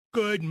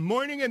Good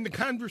morning, and the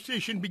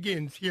conversation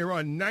begins here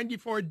on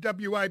 94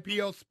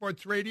 WIPL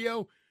Sports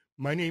Radio.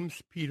 My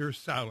name's Peter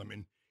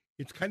Solomon.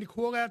 It's kind of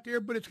cool out there,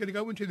 but it's going to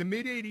go into the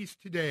mid-80s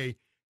today.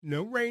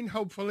 No rain,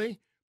 hopefully,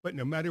 but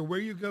no matter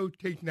where you go,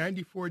 take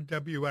 94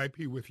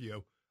 WIP with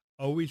you.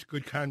 Always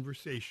good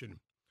conversation.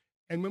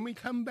 And when we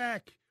come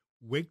back,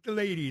 wake the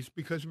ladies,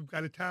 because we've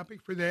got a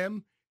topic for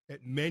them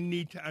that men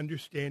need to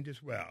understand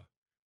as well.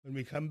 When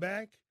we come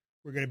back,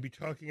 we're going to be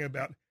talking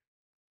about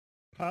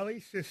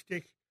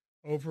polycystic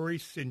ovary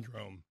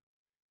syndrome,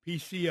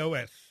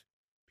 PCOS,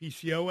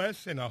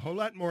 and a whole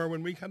lot more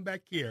when we come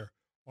back here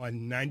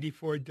on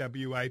 94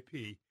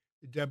 WIP.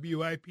 The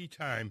WIP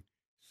time,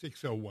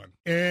 6:01.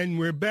 And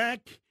we're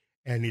back,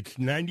 and it's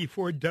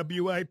 94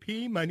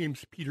 WIP. My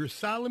name's Peter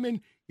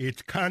Solomon.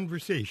 It's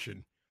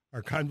Conversation.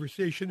 Our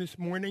conversation this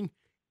morning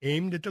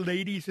aimed at the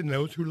ladies and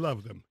those who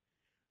love them.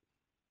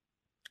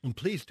 I'm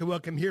pleased to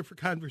welcome here for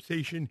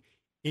conversation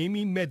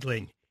Amy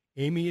Medling.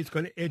 Amy is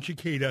going to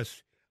educate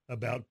us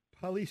about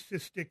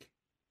polycystic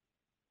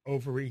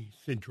ovary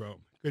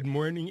syndrome. Good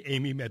morning,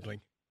 Amy Medling.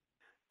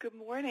 Good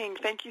morning.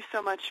 Thank you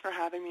so much for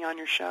having me on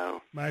your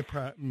show. My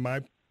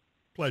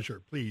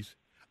pleasure, please.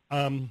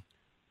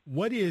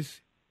 What is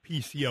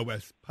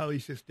PCOS,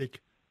 polycystic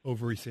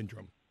ovary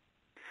syndrome?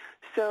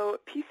 So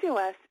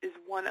PCOS is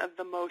one of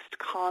the most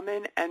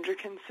common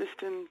endocrine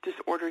system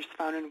disorders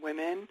found in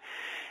women,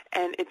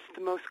 and it's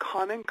the most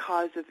common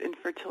cause of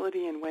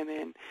infertility in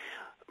women.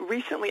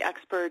 Recently,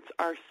 experts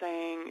are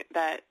saying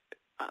that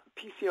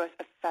PCOS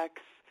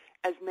affects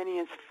as many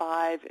as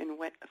 5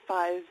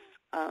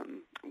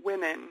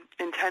 women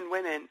in 10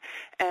 women,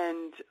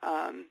 and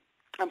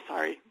I'm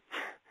sorry,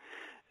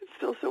 it's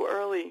still so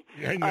early.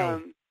 I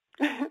know.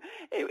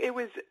 It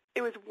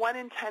was 1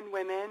 in 10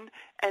 women,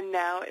 and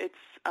now it's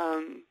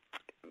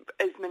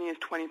as many as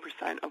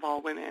 20% of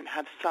all women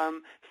have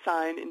some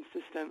sign and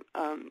system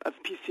of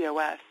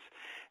PCOS.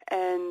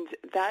 And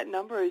that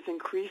number is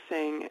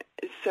increasing,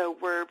 so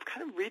we're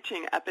kind of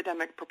reaching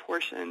epidemic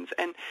proportions.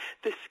 And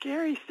the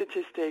scary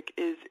statistic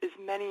is as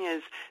many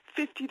as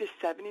 50 to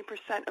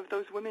 70% of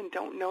those women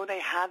don't know they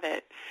have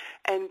it.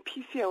 And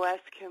PCOS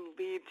can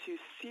lead to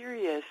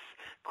serious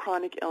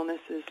chronic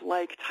illnesses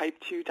like type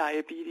 2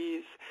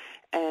 diabetes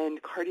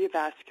and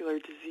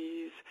cardiovascular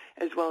disease,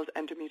 as well as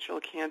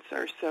endometrial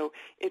cancer. So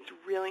it's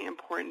really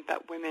important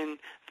that women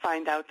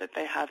find out that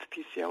they have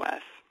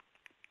PCOS.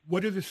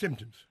 What are the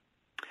symptoms?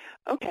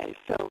 Okay,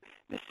 so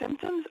the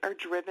symptoms are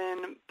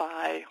driven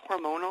by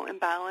hormonal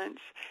imbalance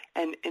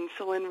and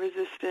insulin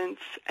resistance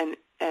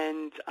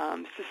and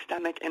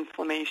systemic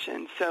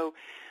inflammation. So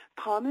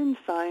common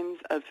signs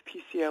of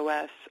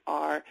PCOS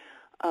are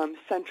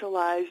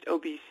centralized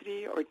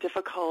obesity or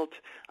difficulty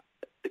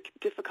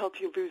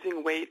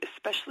losing weight,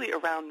 especially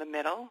around the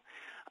middle,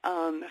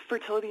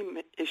 fertility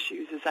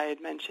issues, as I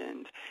had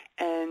mentioned,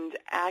 and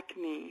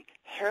acne,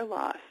 hair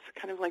loss,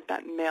 kind of like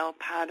that male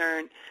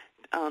pattern,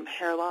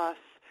 hair loss,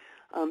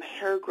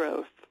 hair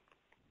growth,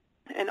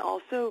 and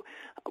also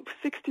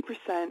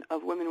 60%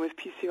 of women with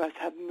PCOS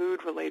have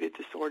mood-related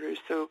disorders,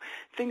 so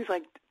things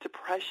like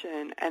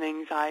depression and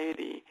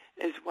anxiety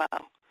as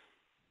well.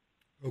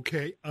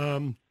 Okay.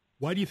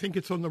 Why do you think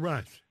it's on the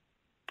rise?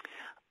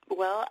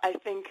 Well, I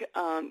think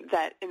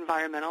that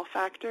environmental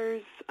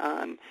factors,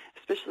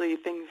 especially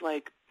things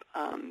like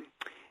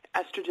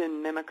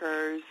estrogen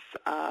mimickers,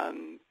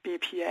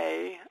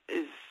 BPA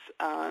is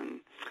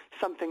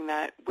something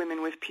that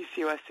women with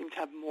PCOS seem to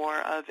have more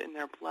of in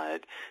their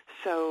blood.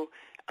 So,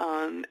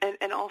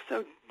 and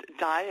also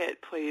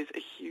diet plays a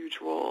huge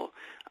role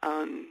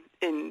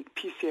in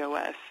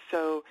PCOS.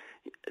 So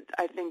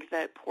I think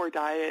that poor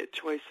diet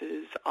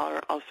choices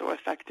are also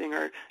affecting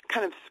or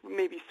kind of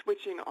maybe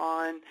switching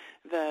on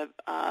the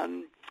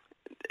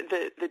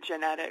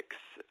genetics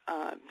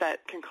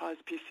that can cause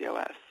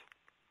PCOS.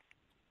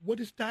 What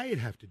does diet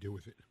have to do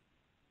with it?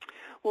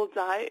 Well,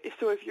 diet,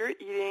 so if you're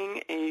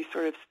eating a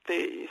sort of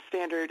the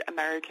standard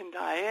American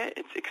diet,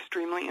 it's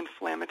extremely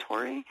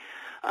inflammatory.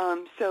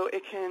 So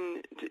it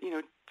can,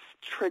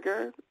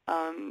 trigger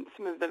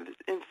some of the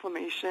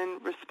inflammation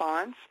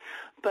response.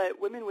 But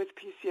women with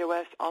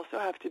PCOS also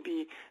have to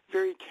be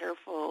very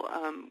careful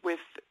with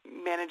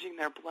managing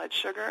their blood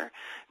sugar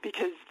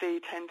because they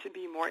tend to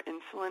be more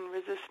insulin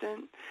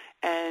resistant,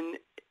 and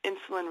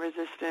insulin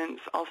resistance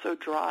also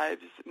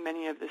drives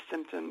many of the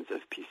symptoms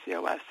of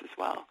PCOS as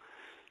well.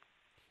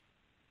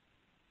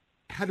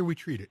 How do we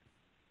treat it?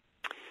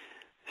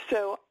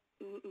 So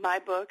my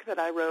book that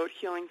I wrote,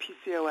 Healing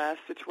PCOS,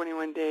 the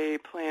 21-day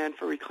plan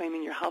for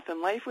reclaiming your health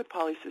and life with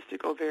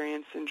polycystic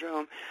ovarian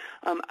syndrome,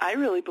 I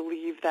really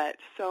believe that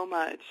so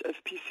much of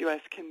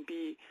PCOS can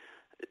be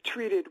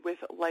treated with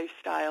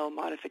lifestyle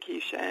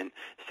modification.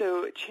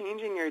 So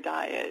changing your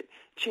diet,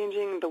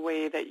 changing the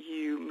way that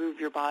you move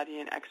your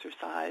body and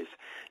exercise,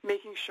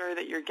 making sure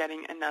that you're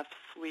getting enough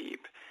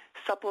sleep,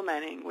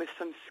 supplementing with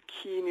some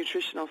key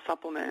nutritional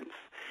supplements,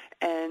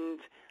 and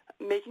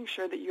making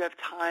sure that you have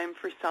time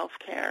for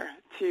self-care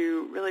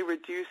to really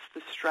reduce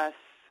the stress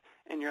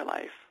in your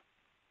life.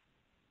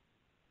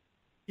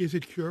 Is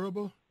it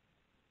curable?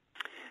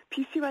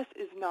 PCOS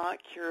is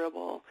not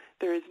curable.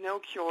 There is no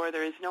cure.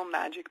 There is no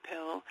magic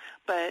pill.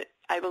 But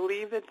I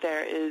believe that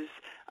there is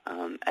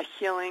a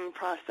healing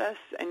process,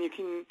 and you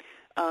can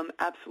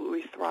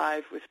absolutely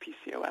thrive with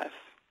PCOS.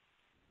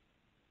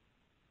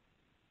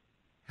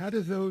 How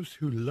do those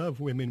who love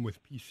women with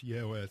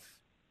PCOS,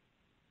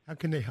 how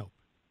can they help?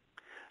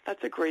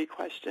 That's a great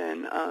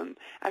question.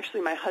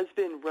 Actually, my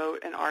husband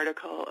wrote an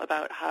article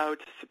about how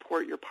to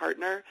support your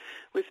partner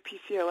with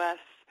PCOS.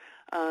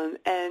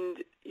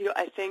 And,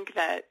 I think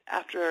that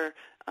after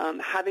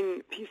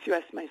having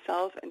PCOS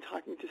myself and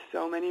talking to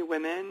so many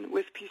women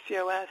with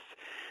PCOS,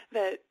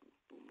 that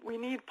we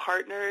need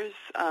partners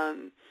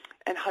and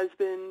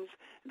husbands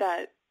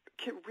that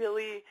can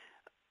really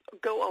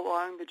go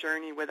along the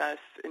journey with us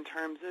in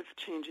terms of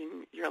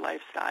changing your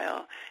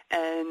lifestyle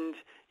and,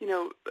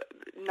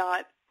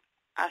 not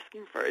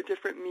asking for a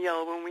different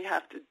meal when we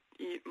have to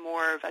eat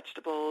more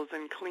vegetables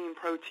and clean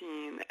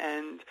protein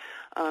and,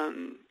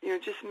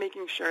 just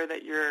making sure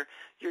that you're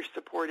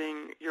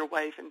supporting your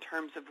wife in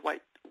terms of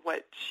what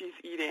she's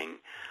eating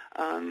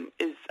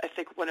is, I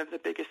think, one of the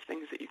biggest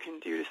things that you can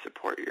do to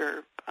support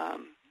your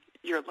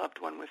loved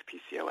one with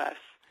PCOS.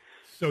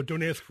 So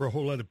don't ask for a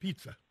whole lot of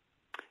pizza.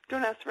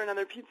 Don't ask for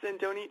another pizza, and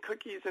don't eat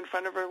cookies in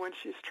front of her when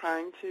she's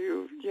trying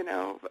to,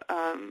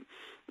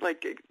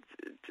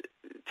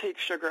 take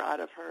sugar out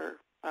of her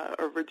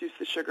or reduce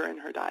the sugar in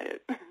her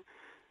diet.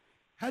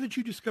 How did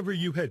you discover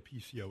you had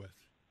PCOS?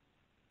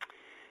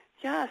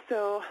 Yeah,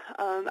 so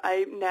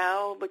I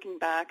now, looking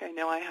back, I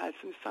know I had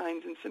some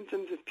signs and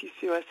symptoms of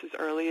PCOS as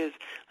early as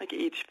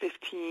age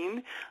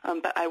 15,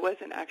 but I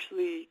wasn't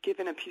actually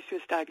given a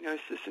PCOS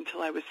diagnosis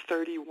until I was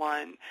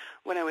 31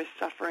 when I was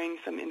suffering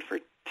some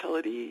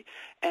infertility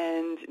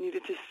and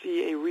needed to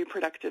see a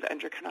reproductive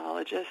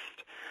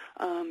endocrinologist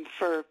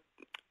for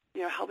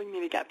helping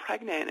me to get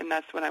pregnant, and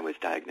that's when I was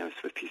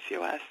diagnosed with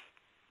PCOS.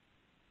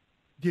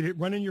 Did it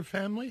run in your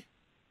family?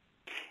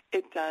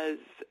 It does.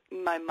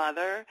 My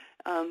mother,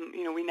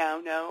 we now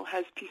know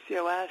has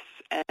PCOS,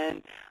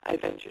 and I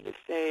venture to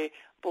say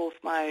both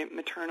my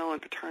maternal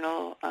and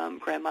paternal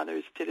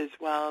grandmothers did as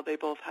well. They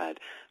both had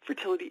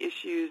fertility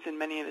issues and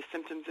many of the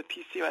symptoms of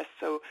PCOS.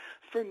 So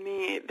for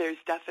me, there's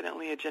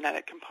definitely a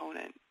genetic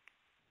component.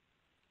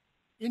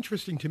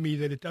 Interesting to me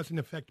that it doesn't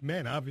affect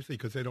men, obviously,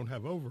 because they don't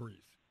have ovaries.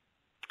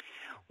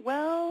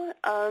 Well,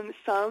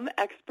 some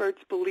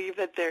experts believe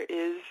that there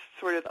is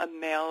sort of a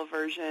male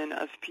version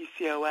of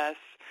PCOS.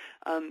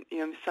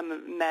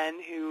 Some men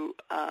who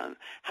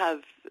have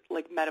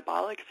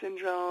metabolic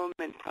syndrome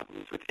and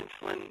problems with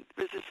insulin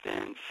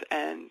resistance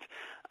and,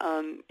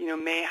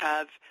 may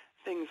have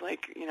things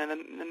like,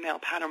 the male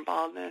pattern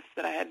baldness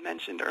that I had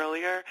mentioned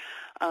earlier,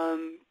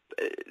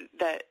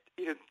 that,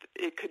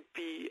 it could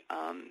be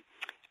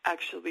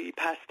actually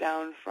passed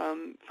down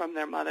from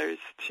their mothers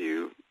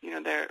to,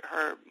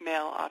 her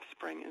male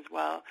offspring as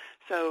well.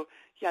 So,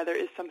 yeah, there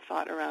is some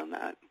thought around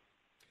that.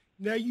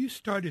 Now, you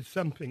started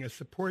something, a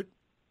support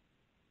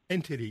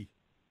entity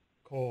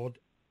called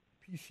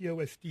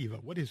PCOS Diva.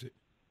 What is it?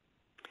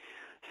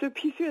 So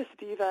PCOS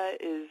Diva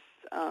is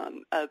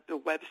the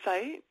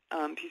website,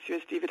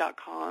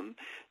 PCOSdiva.com,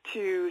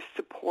 to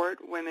support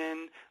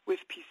women with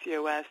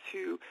PCOS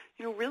who,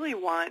 really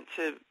want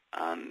to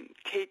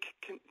take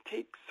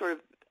sort of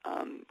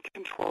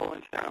control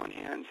into their own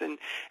hands and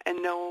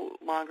no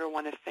longer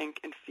want to think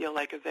and feel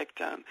like a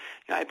victim.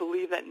 I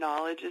believe that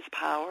knowledge is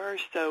power,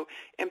 so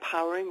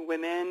empowering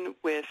women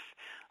with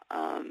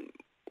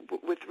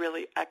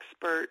really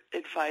expert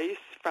advice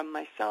from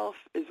myself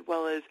as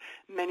well as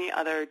many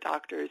other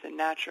doctors and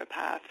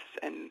naturopaths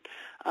and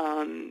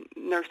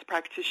nurse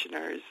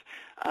practitioners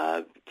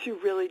to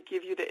really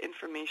give you the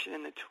information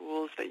and the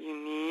tools that you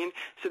need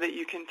so that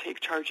you can take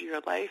charge of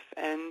your life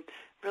and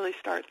really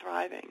start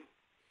thriving.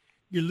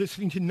 You're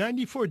listening to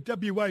 94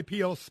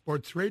 WIPL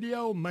Sports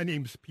Radio. My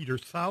name's Peter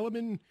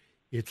Solomon.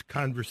 It's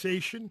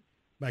Conversation.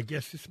 My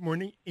guest this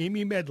morning,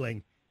 Amy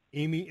Medling.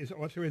 Amy is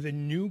author of the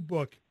new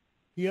book,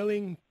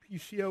 Healing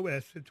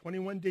PCOS, a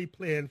 21-day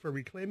plan for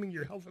reclaiming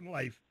your health and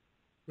life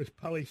with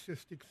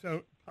polycystic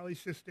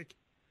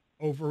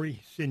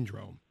ovary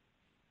syndrome.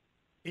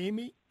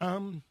 Amy,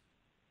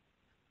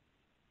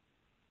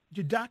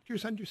 do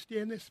doctors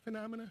understand this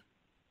phenomena?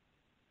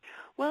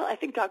 Well, I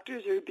think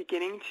doctors are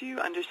beginning to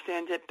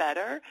understand it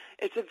better.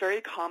 It's a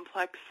very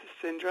complex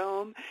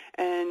syndrome,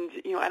 and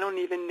I don't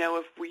even know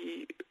if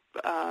we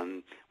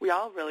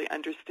all really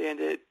understand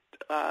it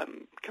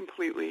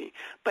completely.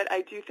 But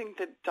I do think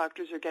that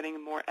doctors are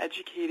getting more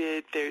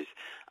educated. There's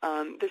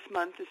this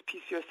month is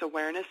PCOS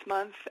Awareness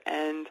Month,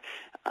 and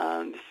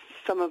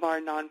some of our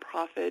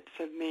nonprofits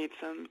have made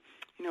some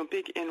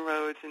big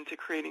inroads into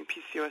creating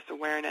PCOS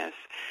awareness.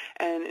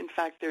 And in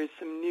fact, there's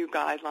some new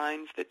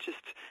guidelines that just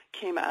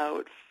came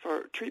out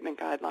for treatment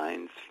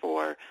guidelines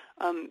for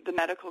the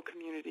medical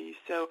community.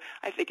 So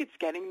I think it's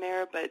getting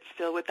there, but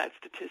still with that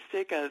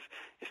statistic of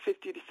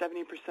 50 to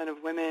 70%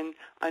 of women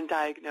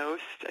undiagnosed,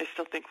 I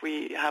still think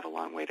we have a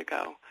long way to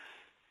go.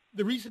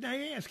 The reason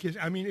I ask is,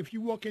 if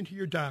you walk into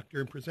your doctor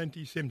and present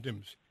these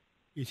symptoms,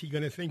 is he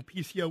going to think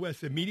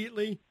PCOS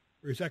immediately,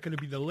 Or is that going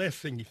to be the last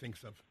thing he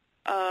thinks of?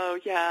 Oh,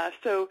 yeah.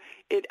 So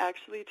it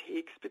actually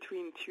takes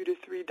between 2 to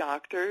 3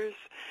 doctors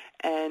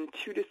and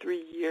 2 to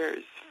 3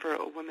 years for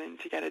a woman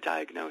to get a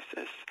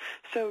diagnosis.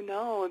 So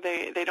no,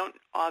 they don't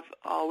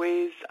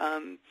always,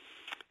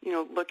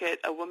 look at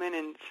a woman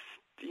and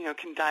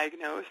can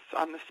diagnose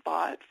on the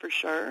spot for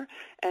sure,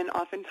 and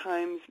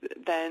oftentimes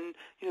then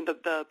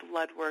the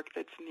blood work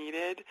that's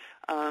needed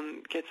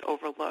gets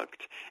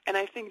overlooked. And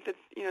I think that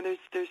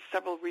there's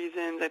several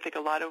reasons. I think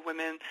a lot of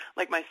women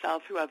like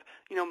myself who have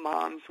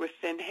moms with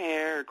thin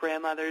hair or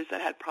grandmothers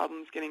that had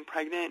problems getting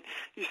pregnant,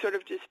 you sort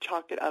of just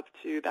chalk it up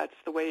to that's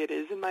the way it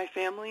is in my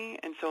family,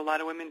 and so a lot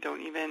of women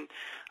don't even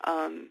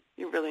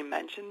really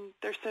mention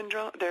their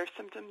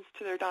symptoms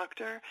to their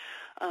doctor.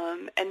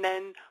 And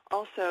then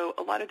also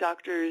a lot of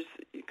doctors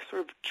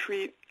sort of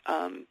treat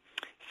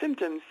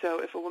symptoms. So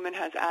if a woman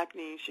has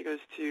acne, she goes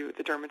to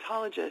the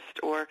dermatologist,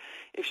 or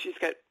if she's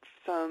got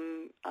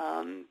some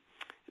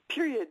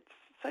period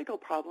cycle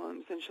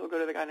problems, then she'll go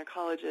to the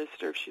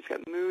gynecologist, or if she's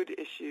got mood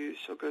issues,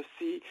 she'll go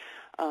see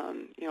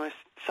a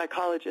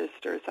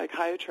psychologist or a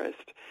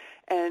psychiatrist.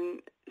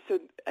 And so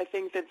I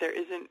think that there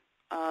isn't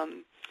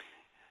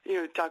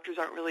doctors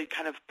aren't really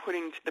kind of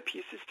putting the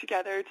pieces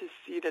together to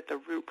see that the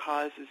root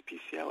cause is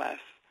PCOS.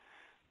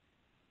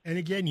 And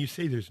again, you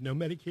say there's no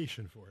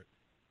medication for it.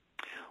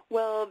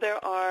 Well,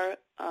 there are.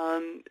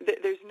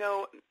 There's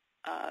no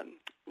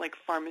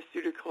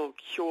pharmaceutical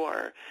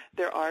cure.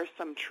 There are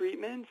some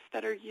treatments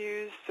that are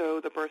used.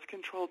 So the birth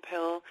control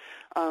pill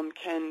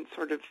can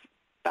sort of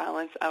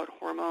balance out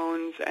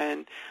hormones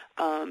and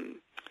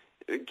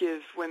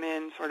give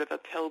women sort of a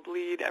pill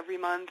bleed every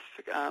month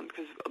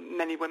because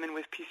many women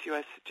with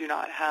PCOS do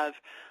not have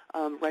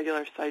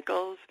regular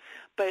cycles.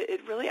 But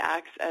it really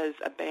acts as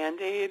a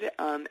Band-Aid,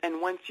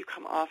 and once you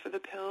come off of the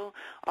pill,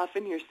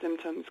 often your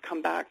symptoms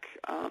come back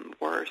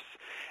worse.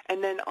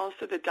 And then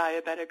also the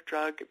diabetic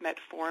drug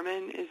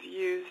metformin is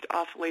used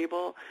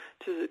off-label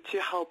to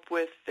help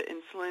with the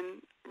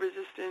insulin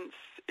resistance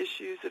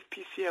issues of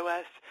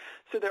PCOS.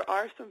 So there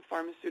are some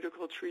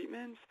pharmaceutical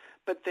treatments,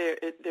 but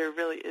there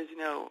really is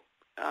no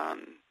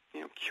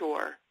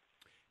cure.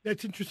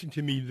 That's interesting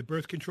to me, the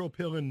birth control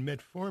pill and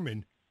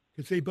metformin,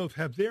 because they both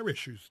have their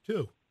issues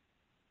too.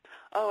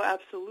 Oh,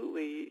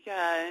 absolutely,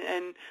 yeah,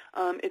 and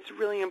it's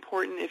really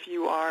important if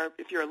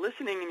you're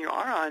listening and you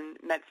are on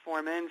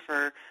metformin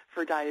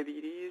for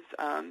diabetes.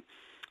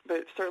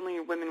 But certainly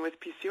women with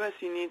PCOS,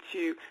 you need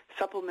to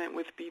supplement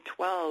with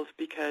B12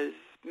 because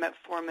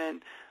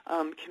metformin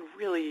can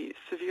really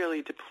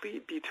severely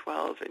deplete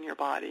B12 in your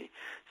body.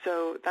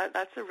 So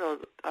that's a real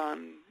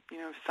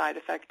side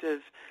effect of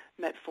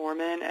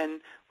metformin.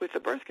 And with the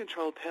birth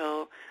control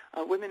pill,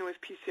 women with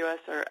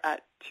PCOS are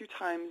at 2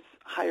 times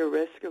higher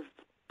risk of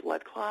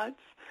blood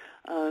clots.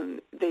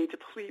 They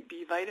deplete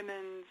B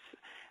vitamins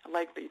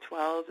like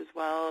B12 as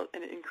well,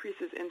 and it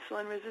increases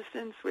insulin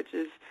resistance, which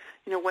is,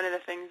 one of the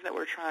things that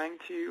we're trying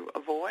to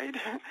avoid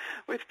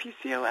with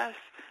PCOS.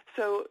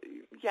 So,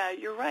 yeah,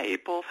 you're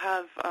right. Both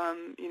have,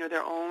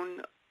 their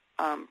own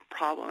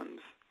problems.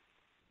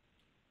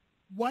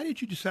 Why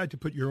did you decide to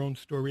put your own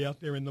story out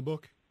there in the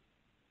book?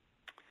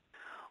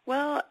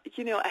 Well,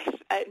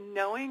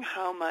 knowing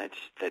how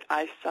much that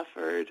I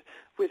suffered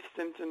with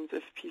symptoms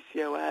of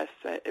PCOS,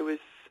 it was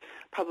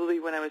probably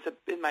when I was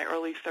in my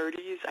early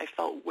 30s, I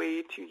felt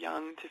way too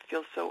young to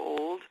feel so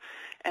old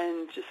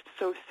and just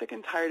so sick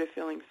and tired of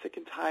feeling sick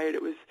and tired.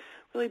 It was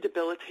really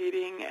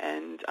debilitating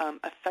and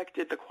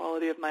affected the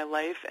quality of my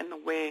life and the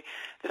way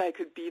that I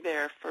could be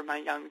there for my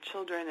young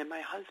children and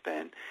my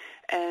husband.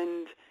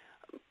 And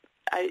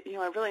I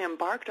really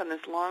embarked on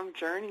this long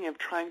journey of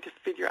trying to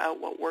figure out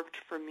what worked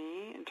for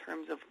me in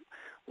terms of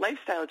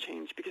lifestyle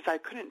change because I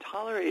couldn't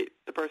tolerate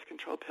the birth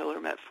control pill or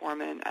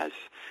metformin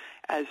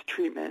as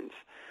treatments.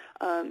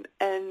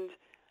 And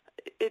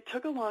it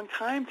took a long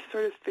time to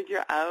sort of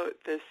figure out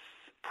this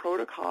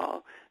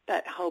protocol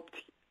that helped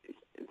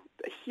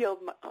heal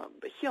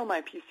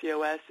my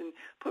PCOS and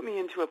put me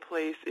into a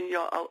place,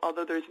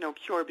 although there's no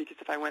cure because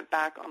if I went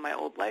back on my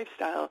old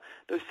lifestyle,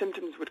 those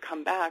symptoms would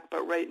come back.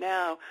 But right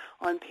now,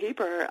 on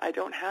paper, I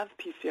don't have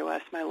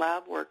PCOS. My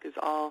lab work is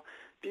all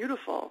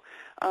beautiful.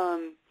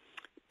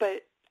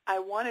 But I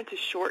wanted to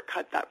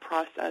shortcut that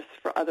process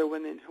for other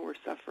women who were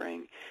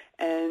suffering.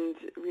 And,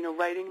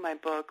 writing my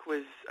book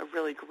was a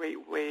really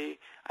great way,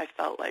 I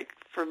felt like,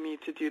 for me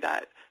to do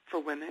that for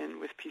women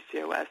with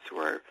PCOS who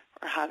are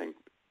having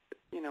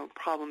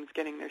problems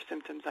getting their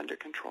symptoms under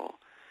control.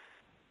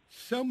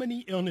 So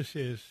many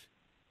illnesses,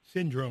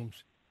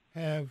 syndromes,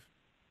 have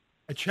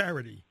a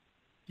charity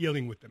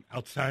dealing with them.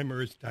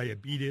 Alzheimer's,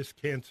 diabetes,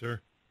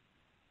 cancer.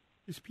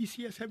 Does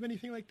PCOS have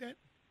anything like that?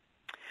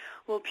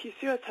 Well,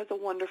 PCOS has a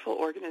wonderful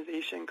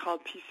organization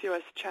called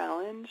PCOS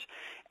Challenge,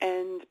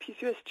 and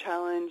PCOS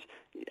Challenge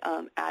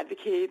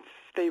advocates,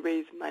 they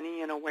raise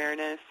money and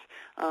awareness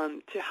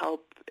to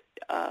help,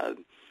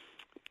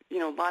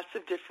 lots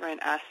of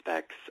different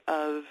aspects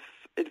of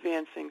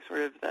advancing sort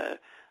of the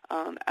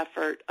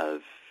effort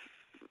of,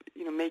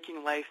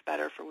 making life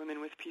better for women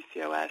with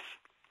PCOS.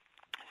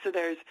 So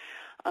there's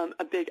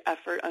a big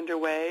effort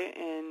underway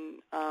in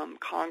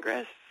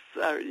Congress,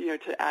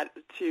 to add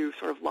to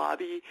sort of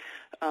lobby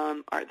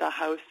the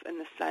House and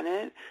the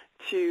Senate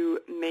to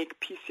make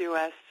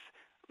PCOS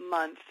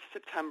month,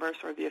 September,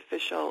 sort of the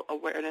official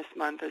awareness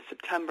month of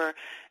September,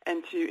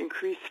 and to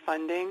increase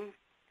funding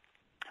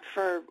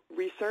for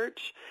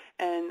research.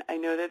 And I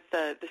know that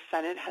the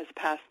Senate has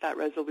passed that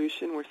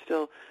resolution. We're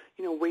still,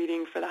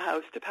 waiting for the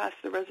House to pass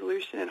the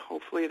resolution, and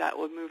hopefully that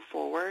will move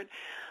forward.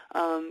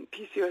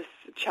 PCOS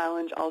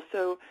Challenge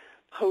also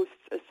hosts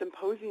a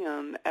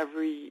symposium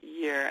every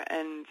year,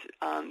 and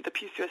the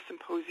PCOS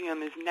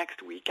Symposium is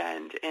next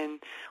weekend in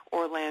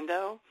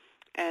Orlando,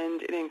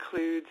 and it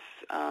includes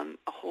a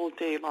whole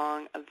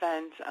day-long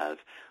event of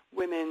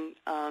women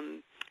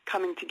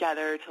coming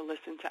together to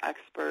listen to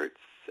experts,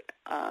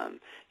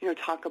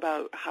 talk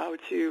about how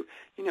to,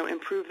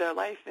 improve their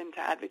life and to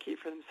advocate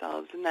for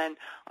themselves. And then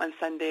on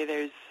Sunday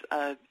there's,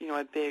 a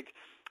big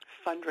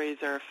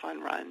fundraiser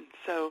fun run.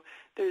 So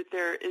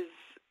there is,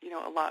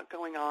 a lot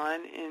going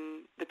on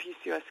in the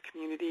PCOS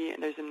community,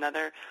 and there's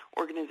another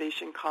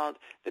organization called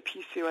the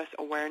PCOS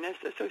Awareness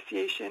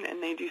Association,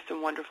 and they do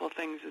some wonderful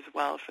things as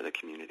well for the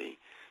community.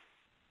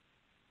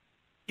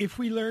 If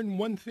we learn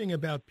one thing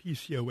about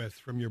PCOS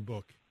from your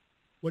book,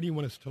 what do you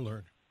want us to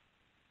learn?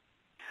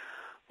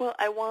 Well,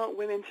 I want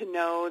women to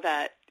know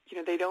that,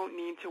 they don't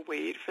need to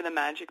wait for the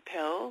magic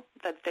pill,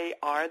 that they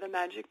are the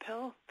magic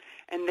pill,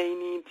 and they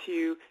need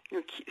to,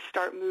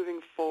 start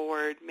moving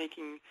forward,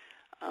 making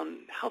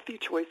healthy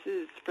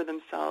choices for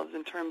themselves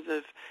in terms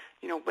of,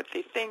 what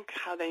they think,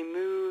 how they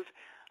move,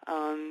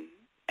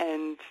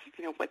 and,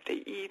 what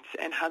they eat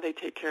and how they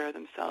take care of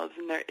themselves.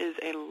 And there is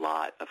a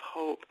lot of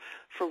hope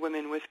for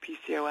women with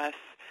PCOS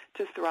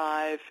to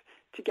thrive,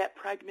 to get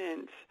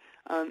pregnant,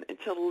 and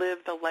to live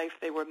the life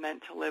they were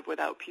meant to live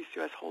without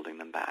PCOS holding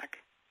them back.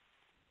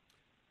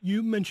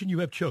 You mentioned you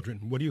have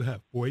children. What do you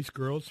have, boys,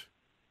 girls?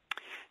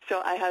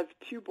 So I have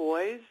two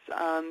boys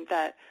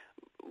that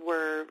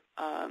were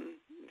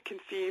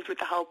conceived with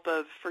the help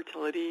of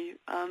fertility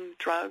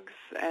drugs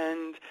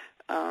and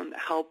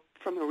help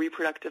from a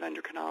reproductive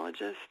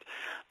endocrinologist.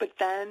 But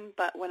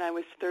when I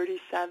was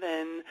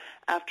 37,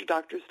 after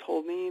doctors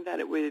told me that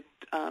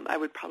I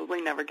would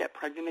probably never get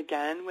pregnant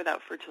again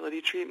without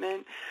fertility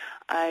treatment,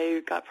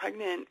 I got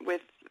pregnant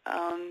with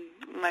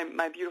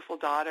my beautiful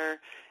daughter,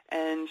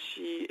 and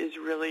she is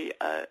really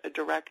a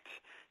direct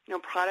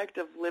product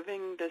of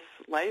living this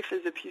life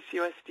as a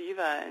PCOS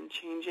diva and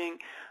changing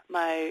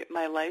my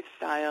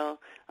lifestyle.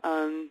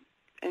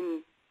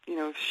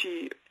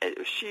 She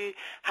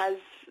has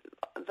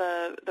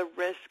the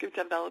risk of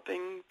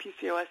developing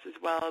PCOS as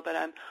well, but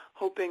I'm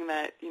hoping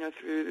that,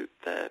 through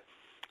the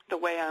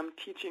way I'm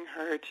teaching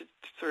her to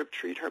sort of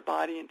treat her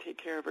body and take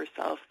care of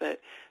herself,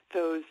 that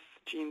those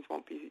genes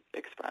won't be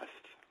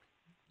expressed.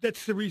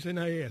 That's the reason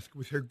I ask.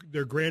 With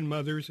their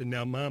grandmothers and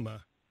now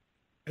Mama,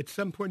 at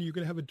some point are you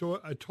going to have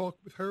a talk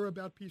with her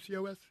about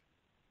PCOS?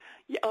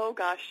 Yeah, oh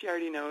gosh, she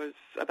already knows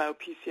about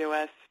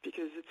PCOS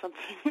because it's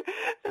something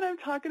that I'm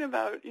talking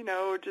about,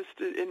 just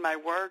in my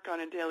work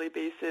on a daily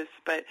basis.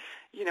 But,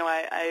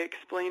 I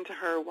explained to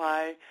her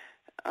why,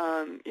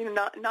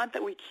 not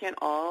that we can't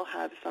all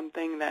have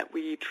something that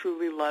we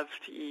truly love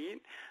to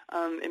eat.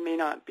 It may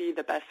not be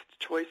the best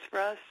choice for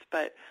us,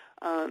 but,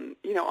 on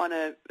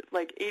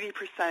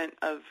 80%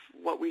 of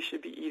what we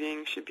should be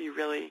eating should be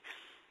really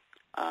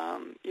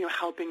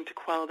helping to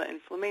quell the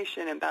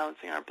inflammation and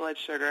balancing our blood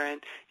sugar.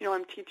 And,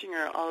 I'm teaching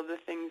her all of the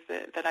things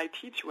that I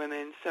teach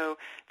women so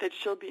that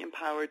she'll be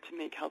empowered to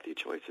make healthy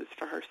choices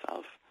for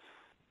herself.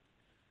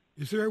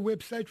 Is there a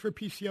website for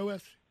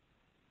PCOS?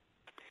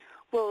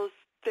 Well,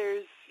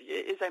 there's,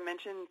 as I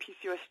mentioned,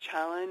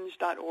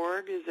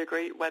 PCOSchallenge.org is a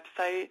great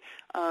website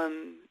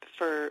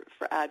for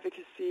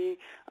advocacy.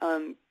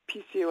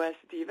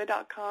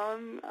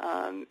 PCOSdiva.com,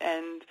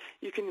 and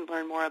you can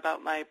learn more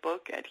about my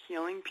book at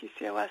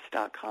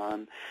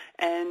healingpcos.com.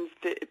 And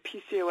the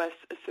PCOS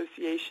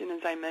Association,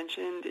 as I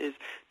mentioned, is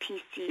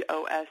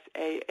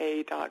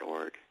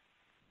PCOSAA.org.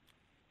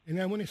 And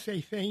I want to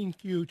say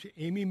thank you to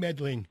Amy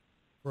Medling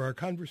for our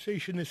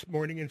conversation this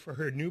morning and for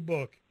her new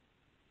book,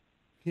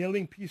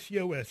 Healing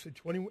PCOS, a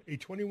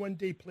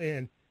 21-day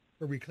plan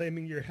for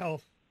reclaiming your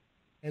health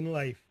and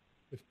life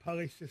with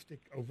polycystic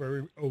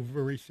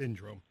ovary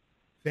syndrome.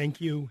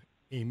 Thank you,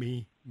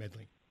 Amy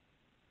Medling.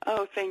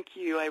 Oh, thank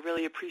you. I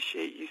really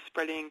appreciate you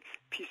spreading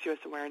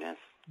PCOS awareness.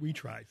 We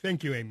try.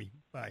 Thank you, Amy.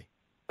 Bye.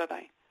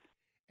 Bye-bye.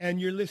 And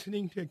you're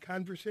listening to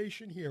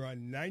Conversation here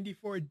on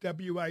 94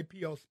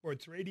 WIPL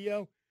Sports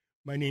Radio.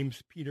 My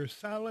name's Peter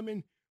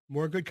Solomon.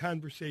 More good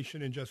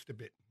conversation in just a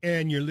bit.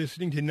 And you're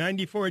listening to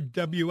 94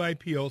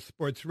 WIPL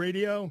Sports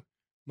Radio.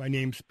 My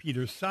name's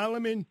Peter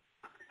Solomon,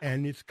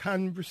 and it's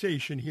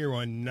Conversation here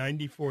on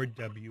 94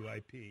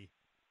 WIP.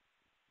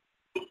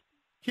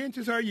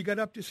 Chances are you got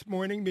up this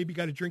morning, maybe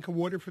got a drink of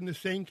water from the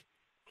sink,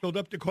 filled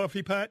up the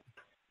coffee pot.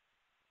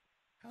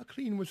 How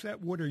clean was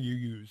that water you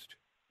used?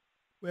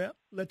 Well,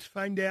 let's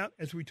find out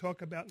as we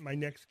talk about my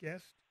next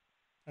guest.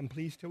 I'm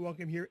pleased to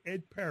welcome here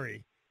Ed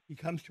Perry. He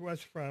comes to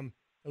us from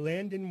the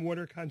Land and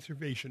Water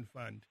Conservation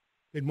Fund.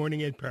 Good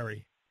morning, Ed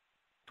Perry.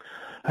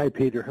 Hi,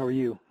 Peter. How are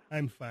you?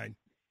 I'm fine.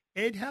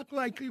 Ed, how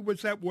likely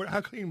was that water?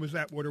 How clean was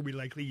that water we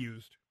likely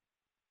used?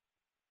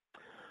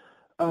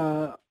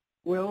 Well,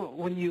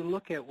 when you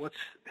look at what's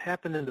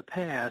happened in the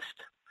past,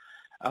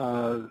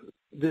 your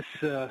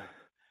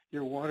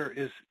water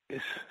is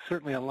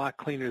certainly a lot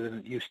cleaner than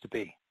it used to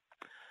be.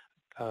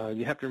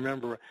 You have to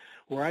remember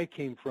where I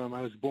came from.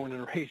 I was born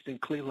and raised in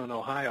Cleveland,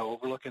 Ohio,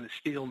 overlooking the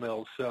steel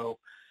mills, so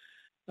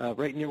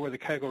right near where the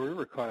Cuyahoga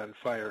River caught on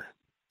fire.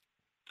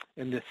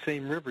 And the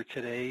same river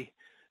today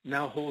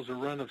now holds a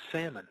run of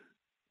salmon.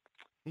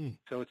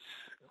 So it's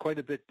quite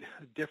a bit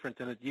different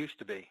than it used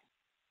to be.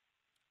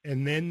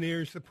 And then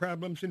there's the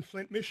problems in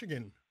Flint,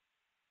 Michigan.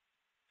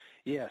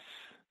 Yes.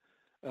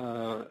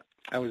 I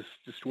was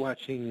just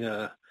watching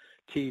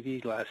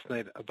TV last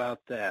night about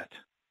that,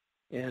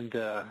 and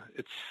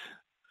it's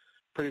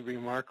pretty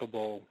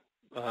remarkable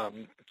how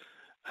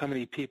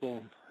many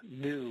people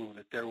knew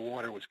that their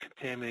water was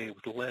contaminated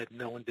with lead.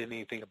 No one did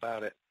anything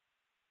about it.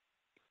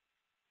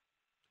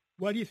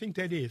 Why do you think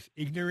that is?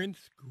 Ignorance,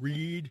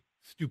 greed,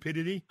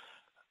 stupidity?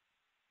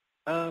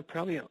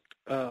 Probably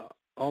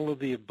all of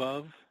the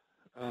above.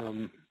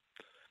 I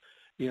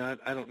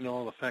don't know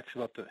all the facts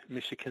about the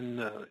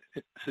Michigan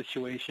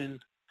situation,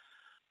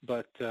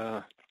 but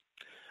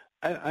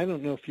I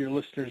don't know if your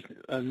listeners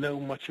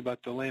know much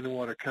about the Land and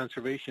Water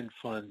Conservation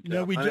Fund.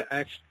 No, we don't.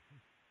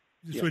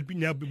 This would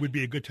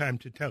be a good time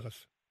to tell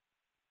us.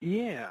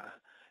 Yeah.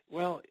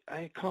 Well,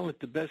 I call it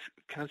the best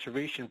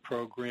conservation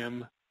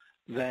program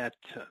that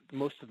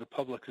most of the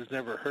public has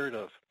never heard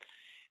of.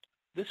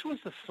 This was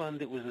a fund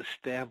that was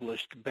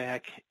established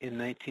back in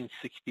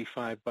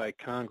 1965 by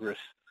Congress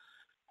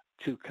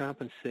to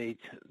compensate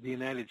the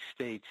United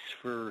States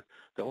for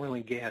the oil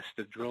and gas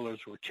the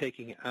drillers were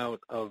taking out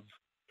of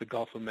the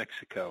Gulf of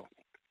Mexico.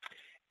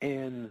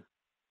 And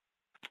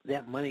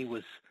that money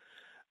was,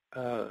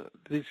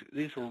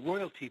 these were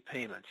royalty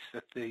payments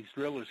that these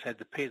drillers had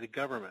to pay the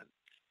government.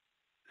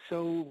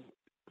 So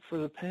for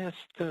the past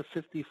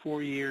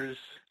 54 years,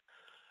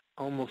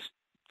 almost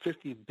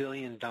 $50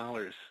 billion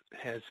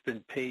has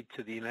been paid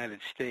to the United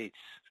States.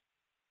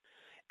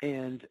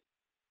 And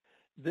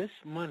this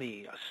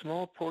money, a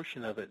small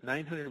portion of it,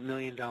 $900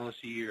 million a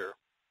year,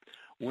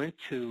 went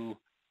to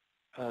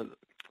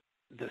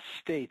the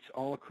states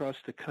all across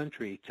the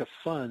country to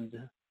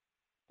fund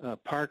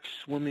parks,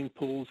 swimming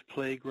pools,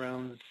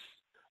 playgrounds,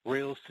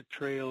 rails to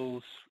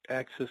trails,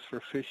 access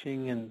for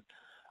fishing and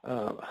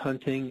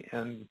hunting,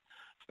 and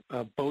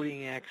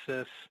boating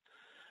access.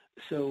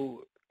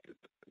 So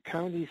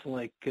counties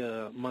like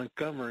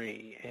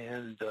Montgomery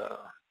and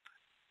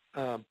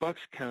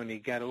Bucks County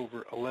got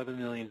over $11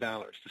 million.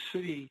 The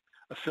city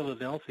of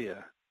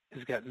Philadelphia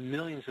has got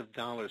millions of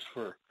dollars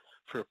for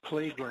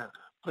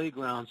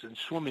playgrounds and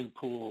swimming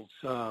pools.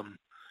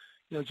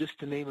 Just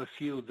to name a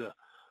few, the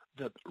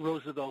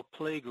Roosevelt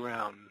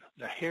Playground,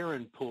 the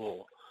Heron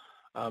Pool,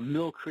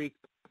 Mill Creek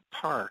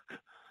Park,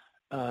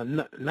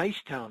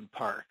 Nicetown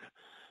Park.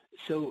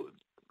 So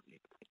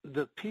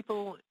the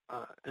people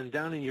and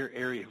down in your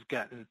area have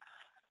gotten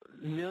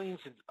millions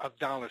of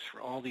dollars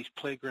for all these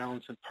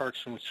playgrounds and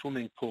parks and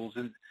swimming pools,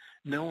 and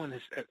no one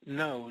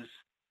knows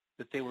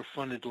that they were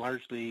funded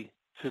largely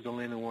through the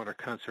Land and Water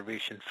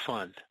Conservation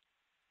Fund.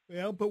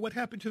 Well, but what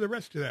happened to the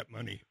rest of that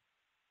money?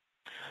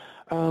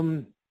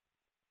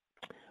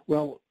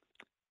 Well,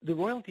 the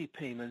royalty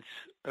payments,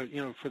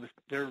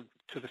 they're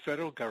to the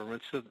federal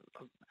government. So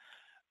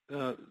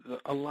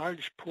a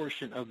large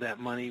portion of that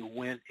money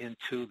went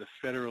into the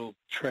federal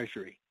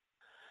treasury,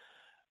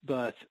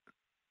 but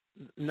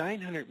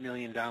 $900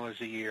 million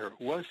a year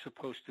was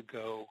supposed to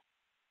go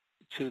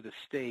to the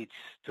states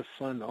to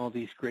fund all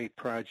these great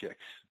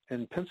projects.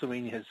 And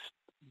Pennsylvania has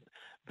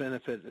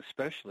benefited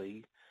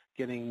especially,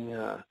 getting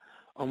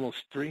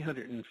almost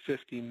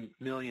 $350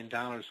 million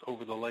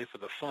over the life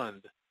of the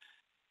fund,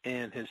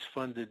 and has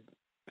funded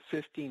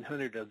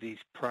 1,500 of these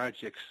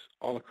projects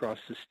all across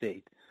the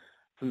state,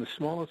 from the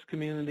smallest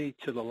community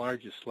to the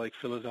largest, like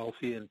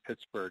Philadelphia and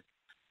Pittsburgh.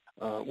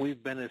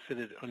 We've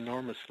benefited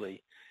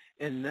enormously.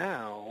 And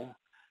now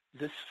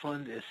this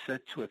fund is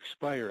set to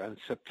expire on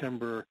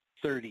September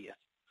 30th.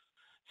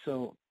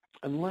 So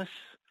unless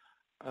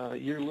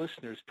your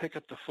listeners pick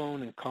up the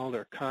phone and call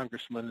their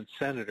congressman and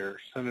senator,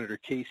 Senator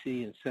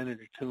Casey and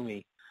Senator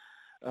Toomey,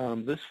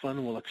 this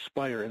fund will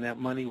expire, and that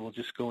money will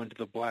just go into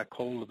the black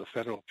hole of the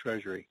federal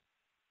treasury.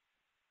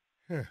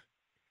 Huh.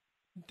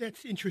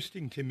 That's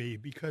interesting to me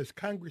because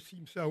Congress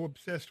seems so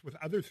obsessed with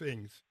other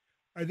things.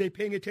 Are they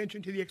paying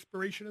attention to the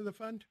expiration of the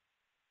fund?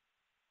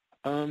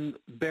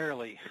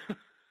 Barely.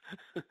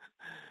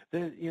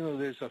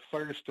 There's a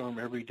firestorm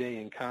every day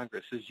in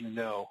Congress, as you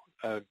know,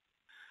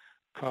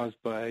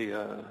 caused by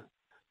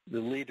the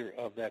leader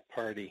of that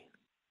party.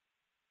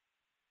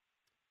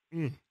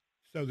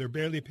 So they're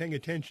barely paying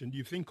attention. Do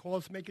you think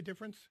calls make a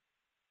difference?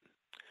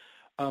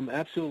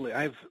 Absolutely.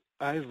 I've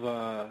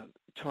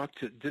talked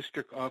to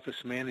district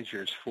office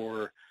managers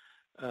for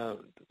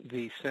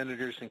the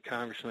senators and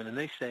congressmen, and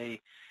they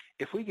say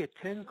if we get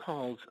 10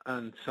 calls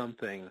on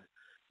something,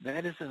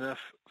 that is enough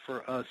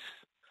for us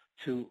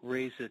to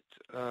raise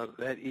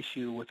that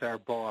issue with our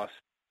boss,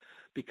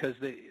 because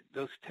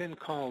those 10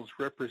 calls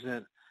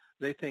represent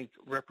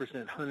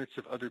hundreds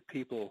of other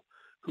people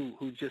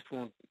who just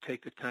won't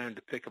take the time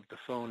to pick up the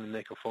phone and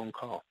make a phone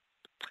call.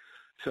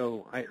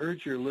 So I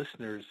urge your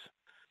listeners,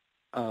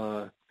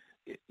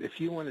 if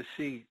you want to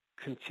see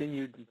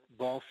continued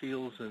ball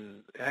fields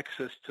and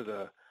access to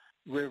the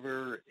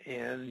river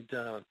and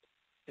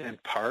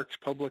parks,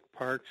 public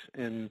parks,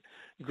 and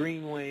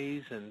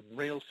greenways and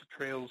rails to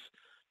trails,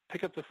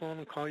 pick up the phone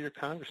and call your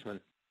congressman.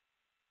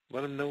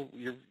 Let them know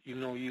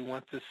you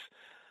want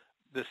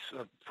this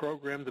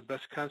program, the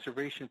best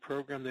conservation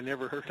program they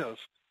never heard of.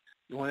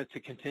 You want it to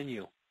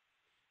continue. Do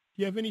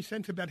you have any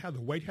sense about how the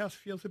White House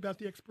feels about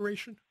the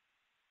expiration?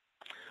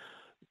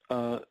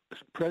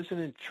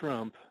 President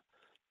Trump's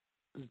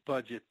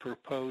budget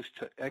proposed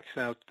to X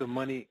out the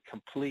money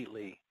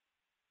completely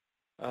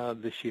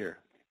this year.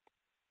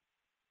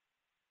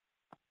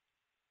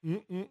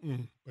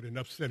 But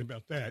enough said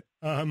about that.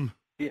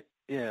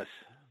 Yes.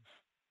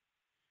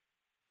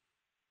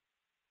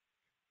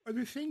 Are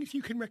there things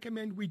you can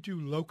recommend we do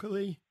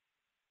locally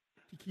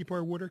to keep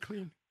our water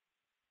clean?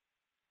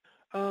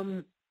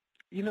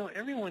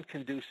 Everyone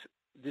can do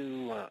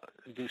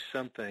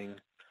something,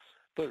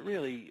 but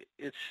really,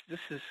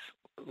 this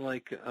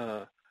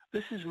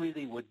is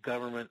really what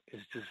government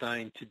is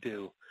designed to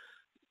do.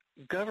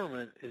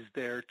 Government is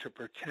there to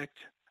protect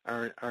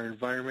our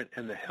environment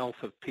and the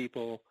health of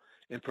people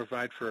and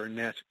provide for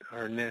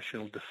our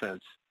national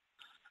defense.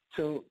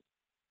 So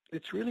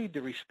it's really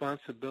the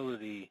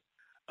responsibility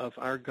of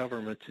our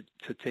government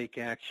to take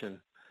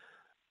action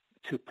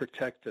to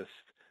protect us,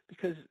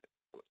 because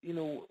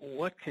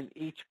what can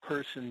each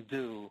person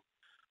do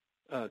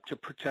to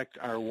protect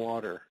our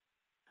water?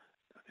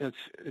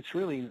 It's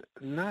really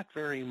not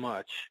very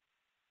much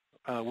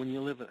when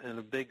you live in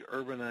a big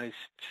urbanized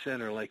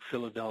center like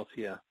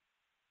Philadelphia.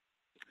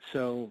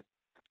 So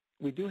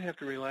we do have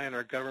to rely on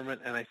our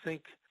government, and I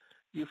think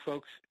you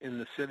folks in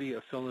the city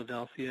of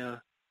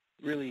Philadelphia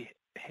really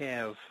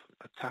have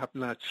a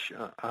top-notch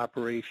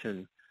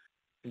operation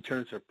in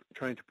terms of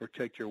trying to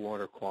protect your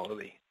water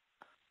quality.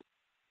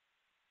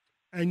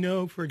 I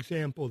know, for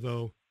example,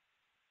 though,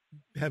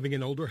 having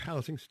an older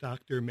housing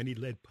stock, there are many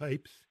lead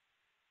pipes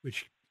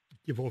which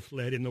give off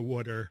lead in the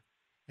water,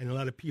 and a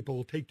lot of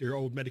people take their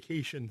old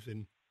medications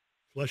and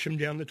flush them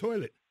down the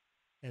toilet,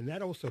 and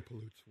that also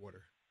pollutes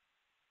water.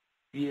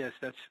 Yes,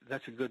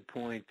 that's a good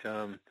point.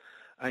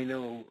 I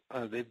know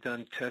they've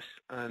done tests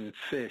on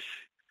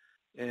fish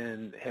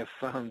and have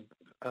found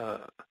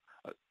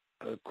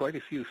quite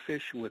a few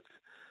fish with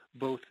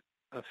both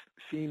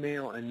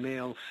female and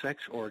male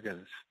sex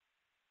organs.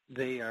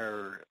 They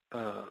are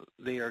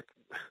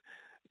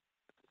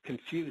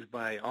confused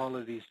by all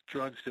of these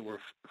drugs that we're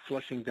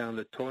flushing down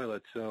the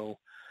toilet. So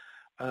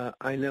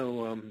I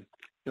know,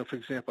 for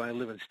example, I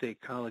live in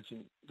State College,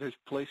 and there's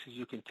places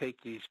you can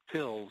take these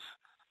pills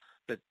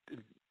that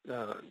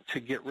to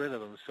get rid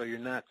of them, so you're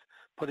not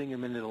putting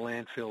them into the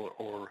landfill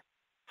or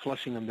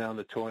flushing them down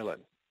the toilet.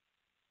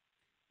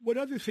 What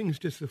other things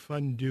does the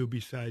fund do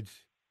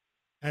besides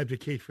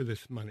advocate for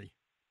this money?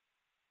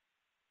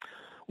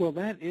 Well,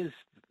 that is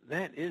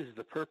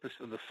the purpose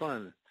of the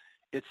fund.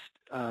 It's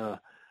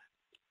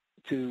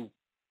to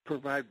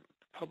provide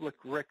public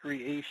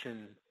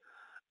recreation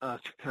to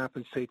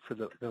compensate for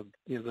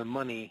the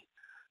money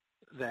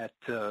that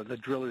the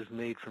drillers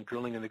made from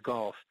drilling in the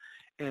Gulf,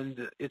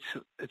 and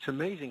it's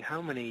amazing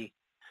how many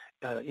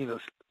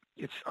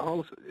it's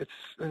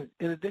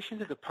in addition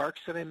to the parks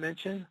that I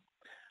mentioned,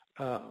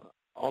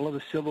 all of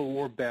the Civil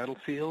War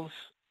battlefields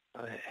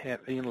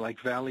have, like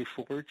Valley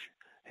Forge,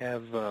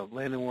 have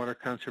Land and Water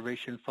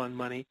Conservation Fund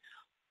money.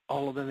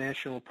 All of the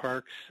national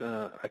parks,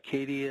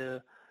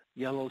 Acadia,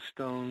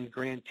 Yellowstone,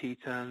 Grand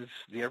Tetons,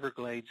 the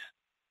Everglades,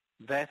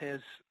 that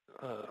has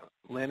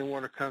Land and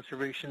Water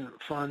Conservation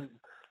Fund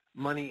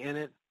money in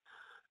it.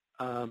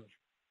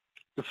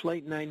 The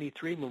Flight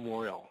 93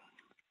 Memorial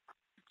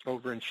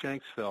over in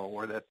Shanksville,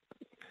 where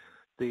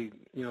the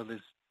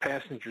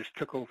passengers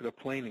took over the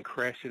plane and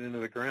crashed it into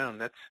the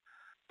ground.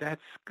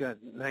 That's got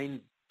 $10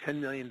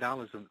 million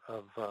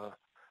of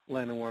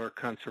Land and Water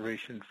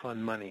Conservation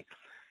Fund money.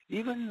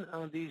 Even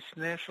these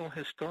national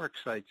historic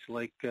sites,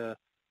 like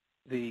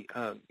the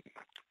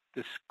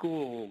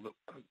school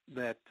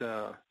that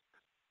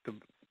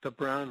the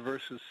Brown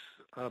versus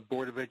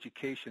Board of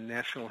Education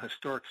National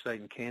Historic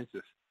Site in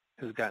Kansas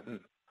has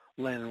gotten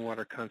Land and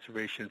Water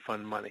Conservation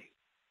Fund money.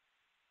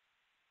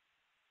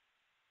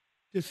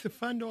 Does the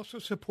fund also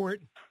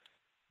support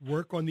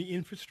work on the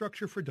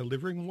infrastructure for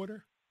delivering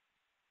water?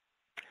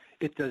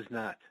 It does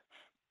not.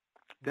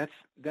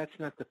 That's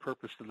not the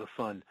purpose of the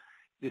fund.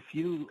 If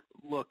you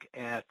look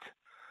at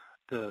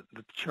the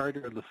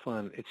charter of the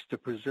fund, it's to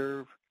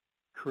preserve,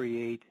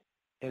 create,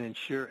 and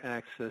ensure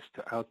access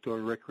to outdoor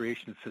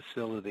recreation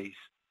facilities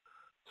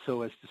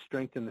so as to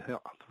strengthen the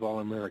health of all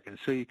Americans.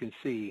 So you can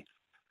see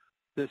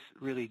this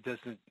really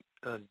doesn't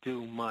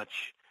do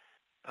much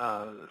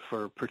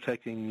for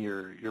protecting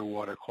your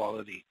water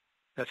quality.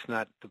 That's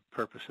not the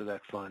purpose of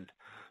that fund.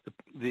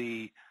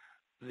 The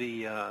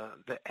the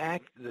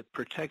act that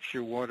protects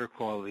your water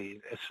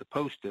quality, as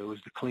supposed to,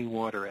 is the Clean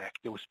Water Act.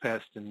 It was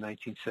passed in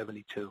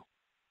 1972.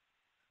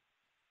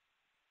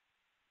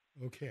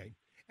 Okay.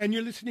 And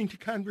you're listening to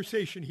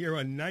Conversation here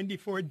on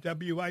 94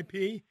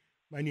 WIP.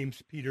 My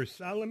name's Peter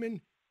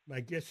Solomon. My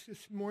guest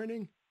this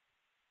morning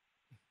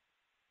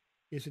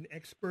is an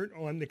expert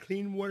on the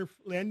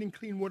Land and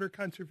Clean Water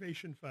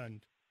Conservation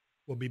Fund.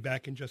 We'll be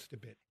back in just a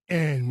bit.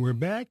 And we're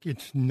back.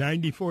 It's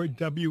 94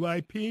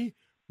 WIP.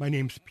 My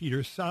name's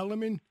Peter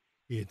Solomon.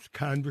 It's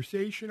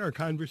our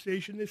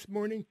conversation this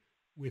morning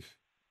with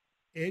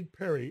Ed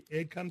Perry.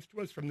 Ed comes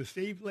to us from the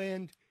Save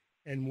Land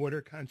and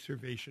Water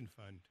Conservation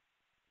Fund.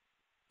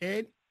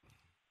 Ed,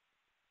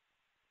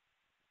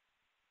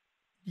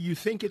 do you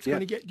think it's going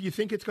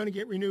to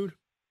get renewed?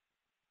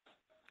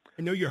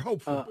 I know you're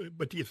hopeful,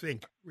 but do you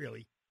think,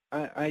 really?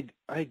 I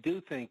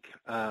do think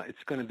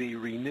it's going to be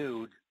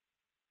renewed.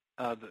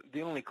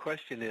 The only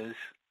question is,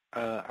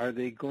 are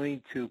they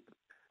going to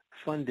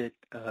fund it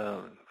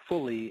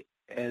fully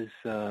as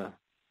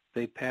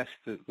they passed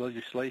the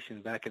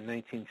legislation back in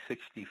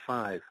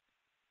 1965?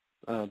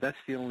 That's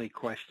the only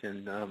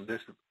question.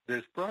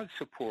 There's broad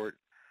support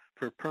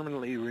for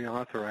permanently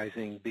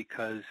reauthorizing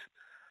because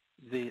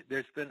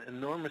there's been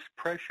enormous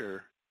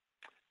pressure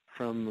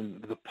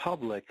from the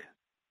public,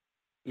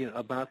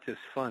 about this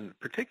fund,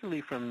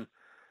 particularly from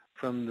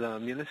the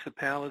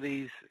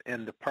municipalities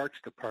and the parks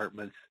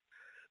departments,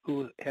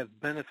 who have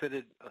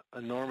benefited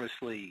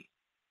enormously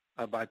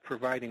by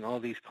providing all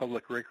these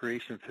public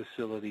recreation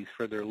facilities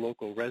for their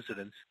local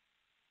residents.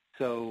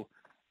 So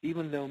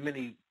even though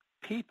many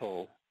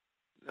people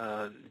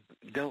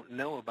don't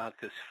know about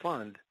this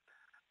fund,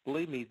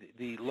 believe me,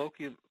 the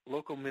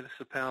local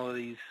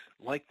municipalities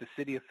like the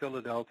city of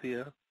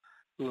Philadelphia,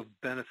 who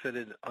have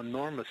benefited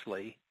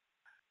enormously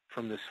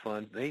from this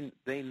fund,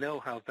 they know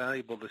how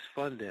valuable this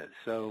fund is.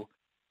 So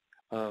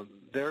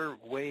their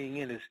weighing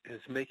in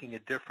is making a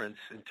difference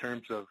in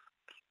terms of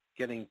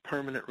getting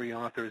permanent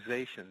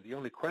reauthorization. The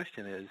only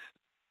question is,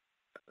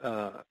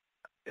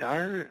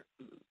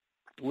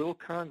 will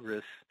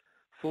Congress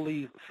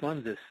fully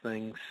fund this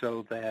thing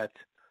so that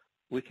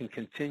we can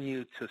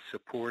continue to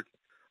support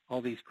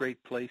all these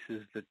great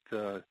places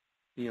that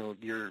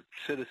your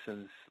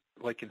citizens,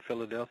 like in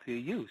Philadelphia,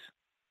 use?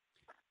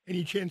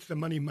 Any chance the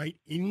money might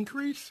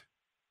increase?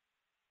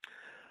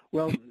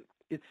 Well,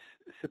 it's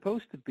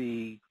supposed to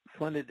be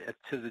funded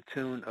to the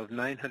tune of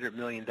 $900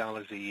 million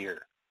a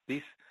year.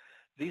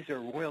 These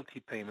are royalty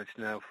payments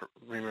now.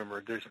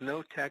 Remember, there's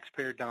no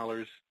taxpayer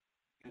dollars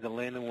in the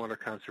Land and Water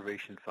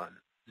Conservation Fund,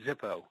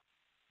 Zippo.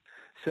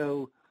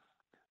 So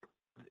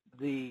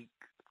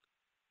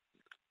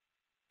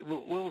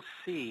we'll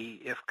see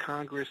if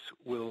Congress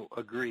will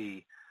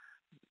agree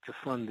to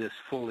fund this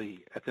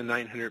fully at the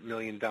 $900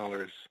 million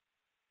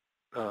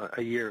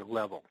a year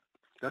level.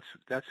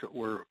 That's what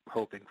we're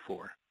hoping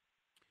for.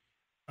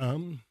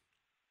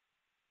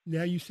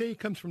 Now, you say it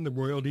comes from the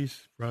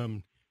royalties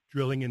from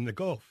drilling in the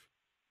Gulf.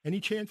 Any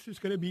chance there's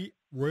going to be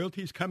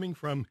royalties coming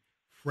from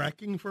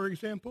fracking, for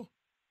example?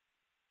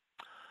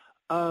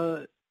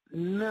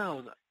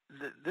 No.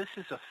 This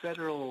is a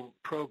federal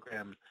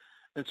program,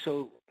 and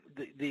so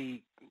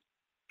the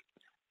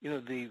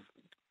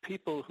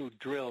people who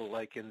drill,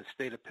 like in the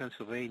state of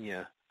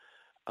Pennsylvania,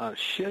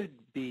 should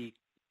be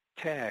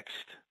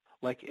taxed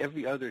like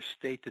every other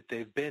state that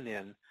they've been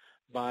in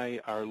by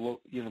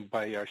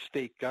our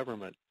state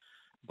government.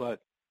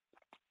 But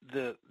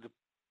the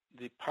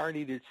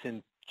party that's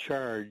in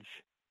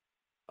charge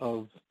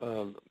of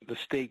the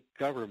state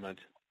government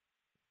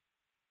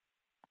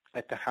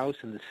at the House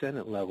and the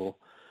Senate level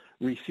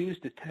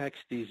refused to tax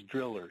these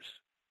drillers,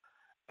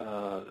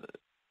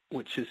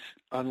 which is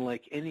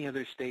unlike any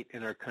other state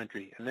in our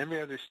country. In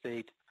every other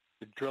state,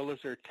 the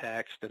drillers are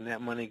taxed, and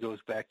that money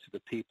goes back to the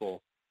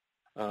people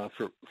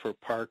for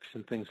parks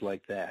and things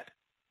like that.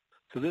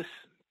 So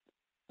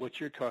what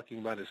you're talking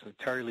about is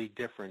entirely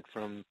different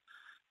from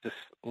this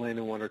Land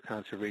and Water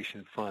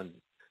Conservation Fund.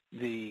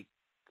 The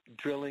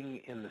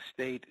drilling in the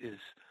state is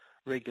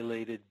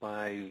regulated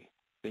by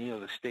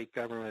the state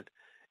government,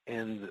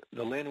 and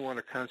the Land and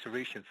Water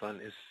Conservation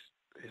Fund is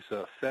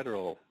a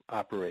federal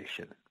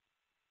operation.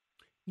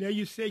 Now,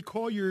 you say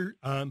call your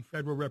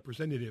federal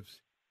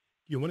representatives.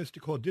 Do you want us to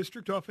call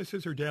district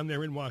offices or down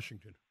there in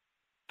Washington?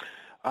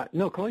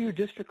 No, call your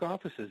district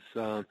offices.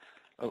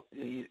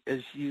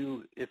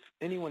 If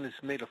anyone has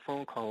made a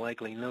phone call,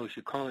 likely knows,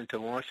 you call into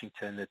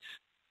Washington, it's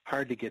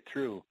hard to get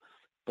through.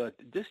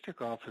 But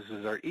district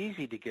offices are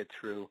easy to get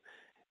through,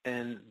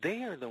 and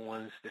they are the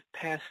ones that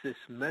pass this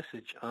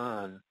message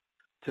on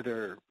to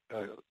their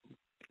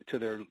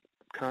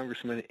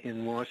congressman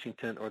in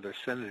Washington or their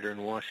senator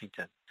in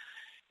Washington.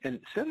 And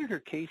Senator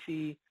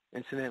Casey,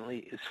 incidentally,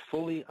 is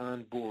fully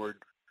on board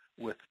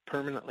with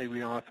permanently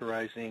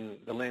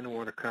reauthorizing the Land and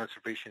Water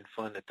Conservation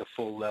Fund at the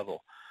full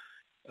level.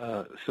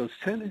 So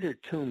Senator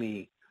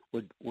Toomey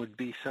would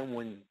be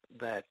someone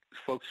that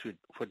folks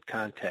would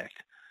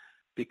contact,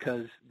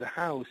 because the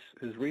House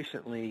has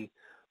recently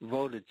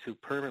voted to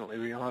permanently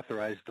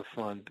reauthorize the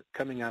fund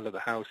coming out of the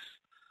House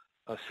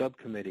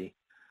subcommittee.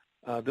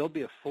 There'll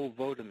be a full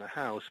vote in the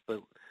House,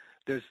 but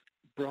there's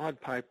broad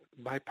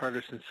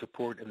bipartisan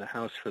support in the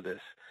House for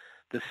this.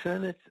 The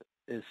Senate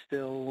is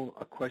still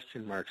a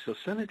question mark. So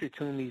Senator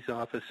Toomey's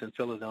office in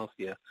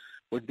Philadelphia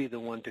would be the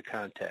one to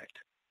contact.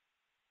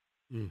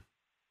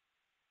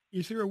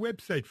 Is there a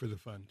website for the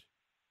fund?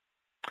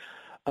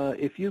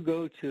 If you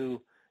go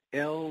to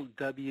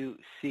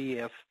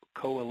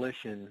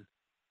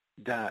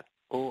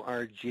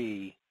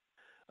lwcfcoalition.org,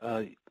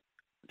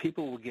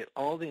 people will get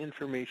all the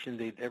information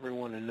they'd ever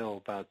want to know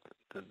about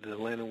the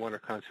Land and Water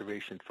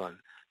Conservation Fund.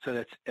 So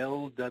that's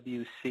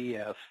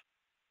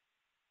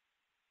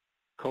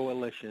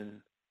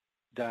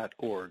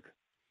lwcfcoalition.org.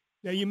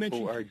 Now you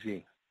mentioned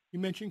O-R-G. You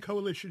mentioned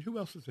coalition. Who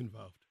else is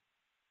involved?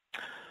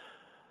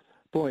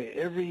 Boy,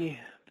 every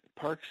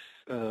Parks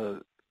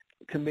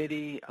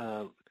committee,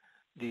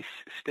 the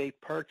state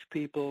parks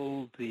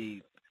people,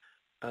 the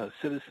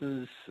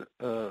Citizens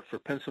for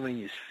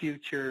Pennsylvania's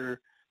Future,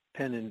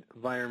 Penn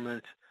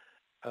Environment,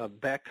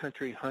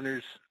 backcountry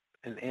hunters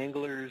and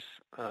anglers,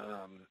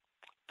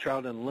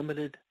 Trout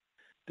Unlimited.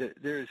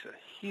 There's a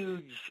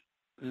huge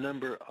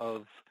number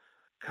of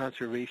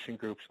conservation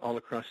groups all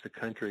across the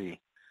country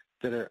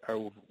that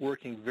are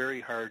working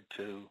very hard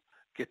to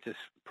get this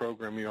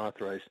program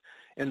reauthorized.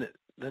 And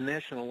the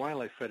National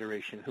Wildlife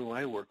Federation, who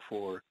I work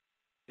for,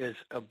 is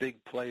a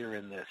big player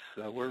in this.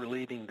 We're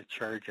leading the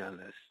charge on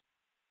this.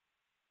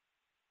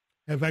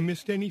 Have I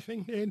missed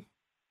anything, Ed?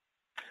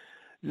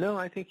 No,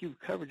 I think you've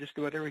covered just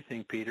about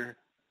everything, Peter.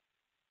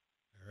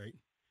 All right.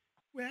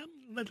 Well,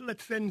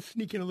 let's then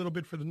sneak in a little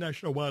bit for the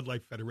National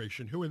Wildlife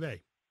Federation. Who are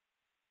they?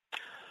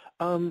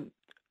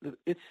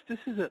 This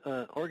is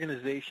an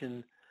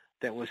organization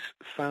that was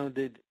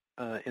founded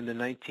in the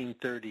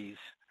 1930s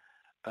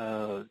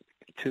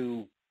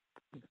to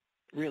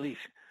really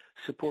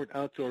support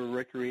outdoor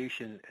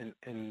recreation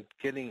and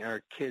getting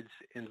our kids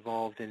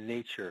involved in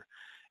nature.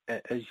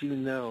 As you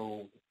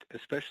know,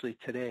 especially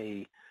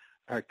today,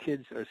 our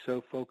kids are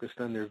so focused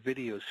on their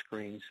video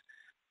screens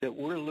that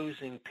we're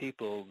losing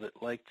people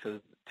that like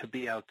to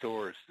be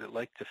outdoors, that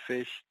like to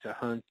fish, to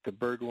hunt, to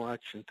bird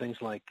watch, and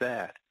things like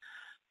that.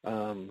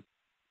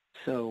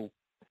 So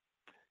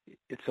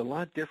it's a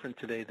lot different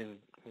today than,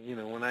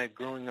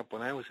 growing up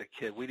when I was a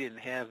kid, we didn't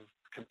have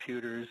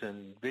computers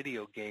and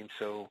video games,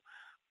 so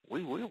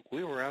we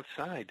were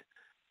outside.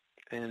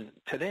 And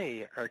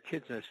today, our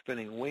kids are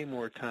spending way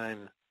more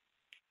time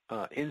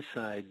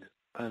inside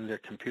on their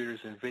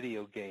computers and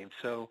video games.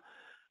 So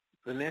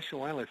the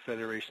National Wildlife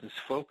Federation's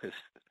focus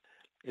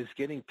is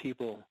getting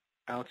people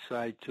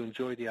outside to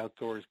enjoy the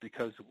outdoors,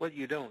 because what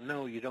you don't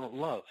know, you don't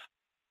love.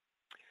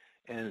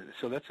 And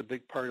so that's a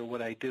big part of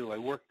what I do.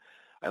 I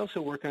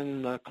also work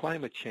on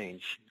climate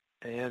change.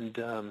 And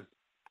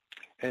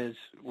as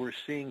we're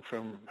seeing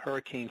from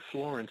Hurricane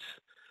Florence,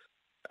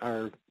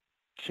 our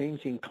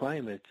changing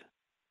climate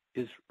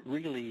is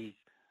really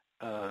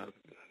the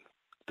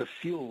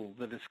fuel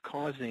that is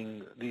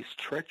causing these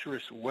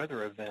treacherous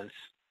weather events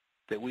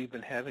that we've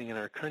been having in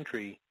our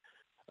country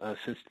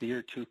since the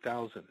year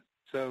 2000.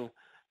 So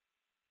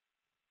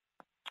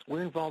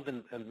we're involved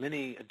in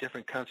many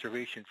different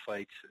conservation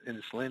fights, and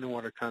this Land and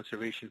Water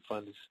Conservation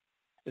Fund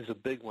is a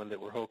big one that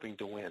we're hoping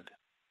to win.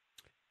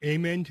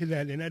 Amen to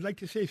that. And I'd like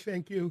to say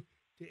thank you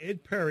to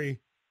Ed Perry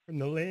from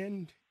the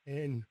Land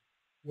and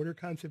Water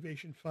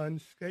Conservation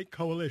Fund State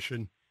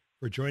Coalition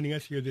for joining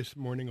us here this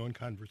morning on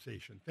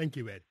Conversation. Thank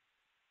you, Ed.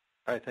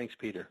 All right, thanks,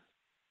 Peter.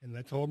 And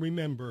let's all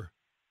remember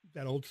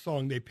that old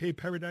song, they paved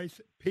paradise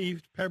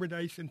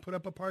and put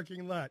up a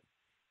parking lot.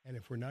 And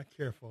if we're not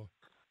careful,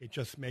 it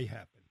just may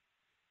happen.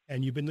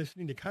 And you've been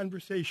listening to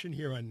Conversation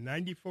here on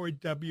 94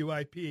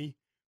 WIP.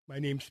 My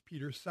name's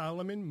Peter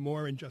Solomon,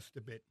 more in just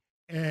a bit.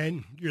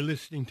 And you're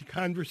listening to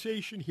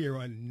Conversation here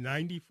on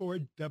 94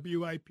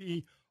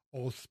 WIP,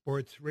 All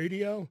Sports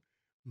Radio.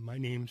 My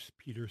name's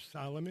Peter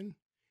Solomon,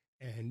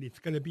 and it's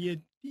going to be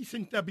a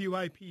decent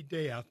WIP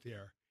day out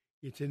there.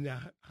 It's in the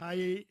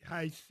high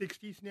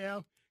 60s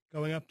now,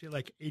 going up to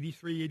like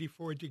 83,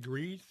 84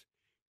 degrees.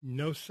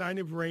 No sign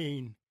of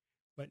rain,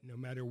 but no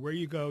matter where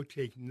you go,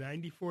 take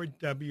 94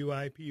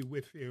 WIP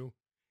with you.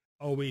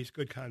 Always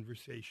good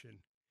conversation.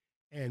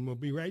 And we'll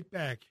be right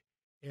back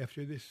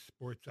after this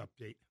sports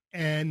update.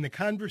 And the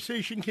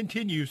conversation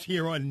continues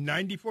here on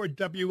 94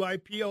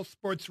 WIPL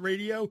Sports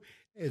Radio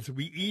as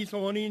we ease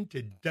on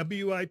into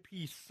WIP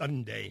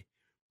Sunday.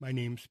 My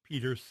name's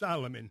Peter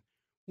Solomon.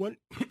 One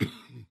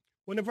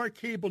of our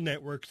cable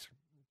networks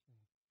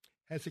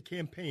has a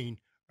campaign,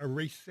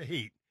 Erase the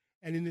Hate.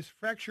 And in this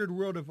fractured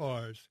world of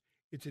ours,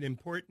 it's an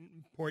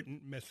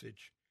important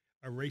message,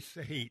 Erase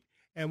the Hate.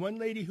 And one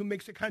lady who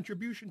makes a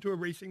contribution to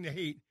erasing the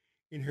hate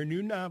in her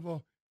new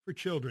novel for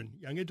children,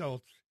 young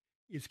adults,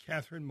 is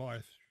Katherine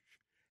Marsh.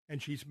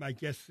 And she's my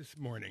guest this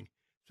morning.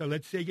 So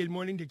let's say good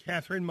morning to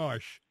Katherine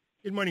Marsh.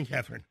 Good morning,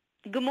 Katherine.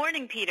 Good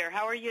morning, Peter.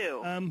 How are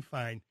you? I'm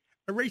fine.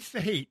 Erase the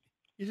Hate.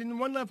 In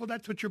one level,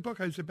 that's what your book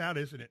is about,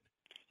 isn't it?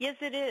 Yes,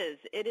 it is.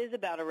 It is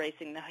about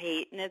erasing the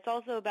hate, and it's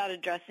also about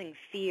addressing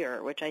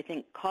fear, which I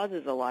think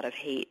causes a lot of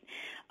hate.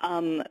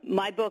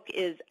 My book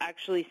is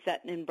actually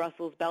set in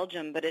Brussels,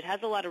 Belgium, but it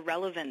has a lot of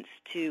relevance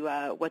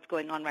to what's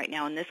going on right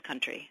now in this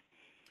country.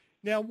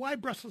 Now, why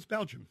Brussels,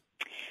 Belgium?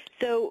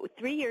 So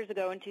 3 years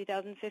ago in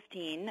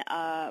 2015,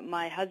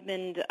 my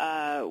husband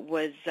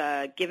was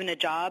given a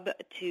job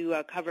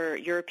to cover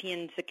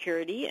European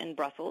security in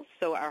Brussels.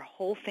 So our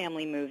whole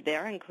family moved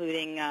there,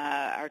 including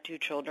our 2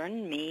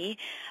 children, me,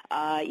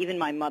 even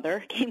my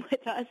mother came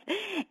with us.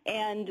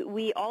 And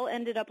we all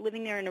ended up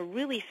living there in a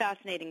really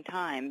fascinating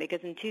time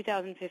because in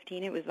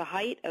 2015 it was the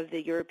height of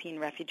the European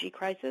refugee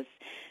crisis.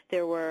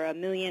 There were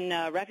 1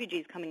 million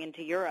refugees coming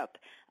into Europe.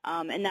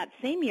 And that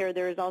same year,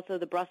 there was also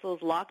the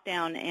Brussels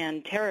lockdown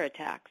and terror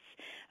attacks.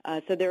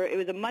 So it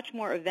was a much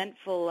more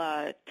eventful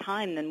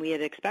time than we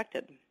had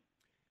expected.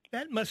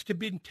 That must have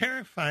been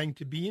terrifying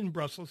to be in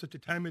Brussels at the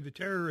time of the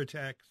terror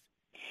attacks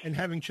and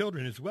having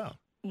children as well.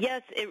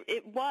 Yes,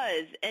 it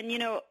was. And, you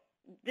know,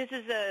 this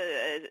is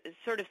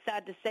sort of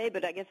sad to say,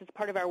 but I guess it's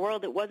part of our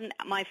world. It wasn't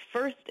my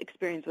first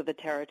experience with a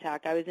terror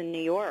attack. I was in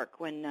New York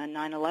when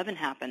 9/11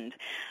 happened.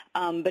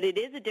 But it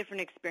is a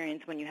different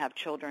experience when you have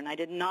children. I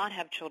did not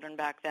have children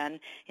back then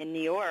in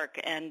New York,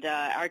 and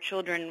our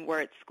children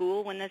were at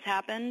school when this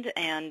happened,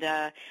 and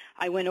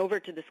I went over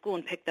to the school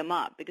and picked them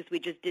up because we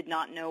just did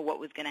not know what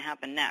was going to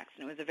happen next,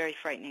 and it was a very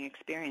frightening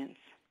experience.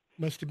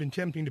 Must have been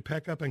tempting to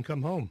pack up and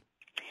come home.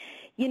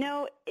 You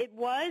know, it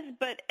was,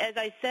 but as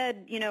I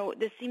said, you know,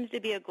 this seems to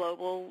be a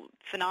global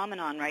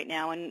phenomenon right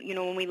now. And, you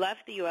know, when we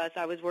left the U.S.,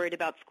 I was worried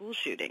about school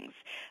shootings.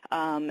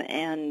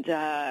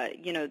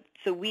 You know,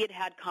 so we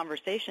had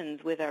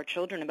conversations with our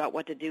children about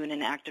what to do in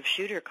an active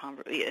shooter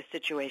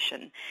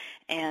situation.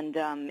 And,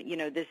 you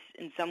know, this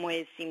in some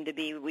ways seemed to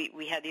be,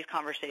 we had these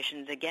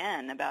conversations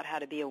again about how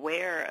to be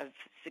aware of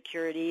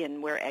security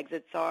and where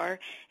exits are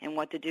and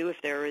what to do if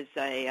there is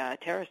a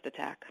terrorist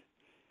attack.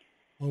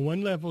 On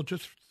one level,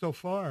 just so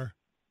far,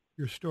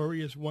 your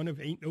story is one of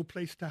ain't no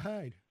place to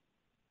hide.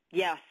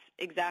 Yes,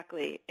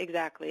 exactly.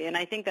 And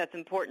I think that's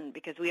important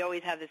because we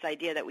always have this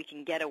idea that we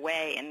can get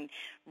away and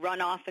run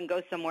off and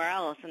go somewhere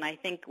else. And I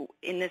think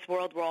in this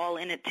world, we're all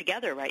in it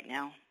together right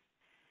now.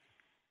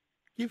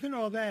 Given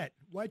all that,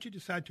 why'd you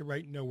decide to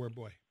write Nowhere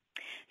Boy?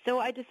 So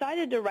I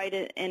decided to write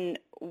it in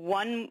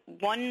one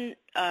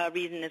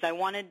reason is I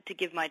wanted to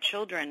give my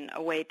children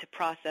a way to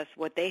process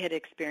what they had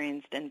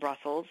experienced in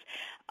Brussels.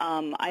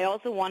 I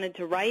also wanted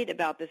to write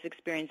about this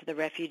experience of the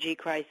refugee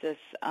crisis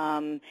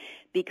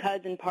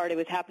because, in part, it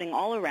was happening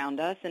all around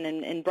us. And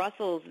in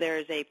Brussels,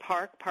 there's a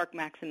park, Park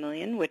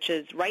Maximilian, which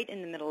is right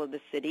in the middle of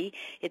the city.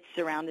 It's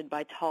surrounded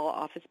by tall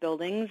office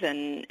buildings,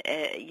 and,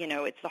 you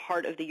know, it's the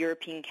heart of the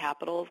European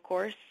capital, of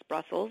course,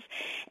 Brussels.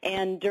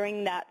 And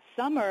during that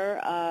summer,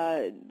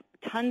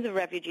 tons of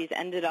refugees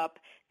ended up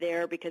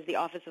there because the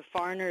Office of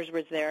Foreigners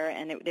was there,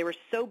 and they were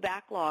so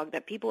backlogged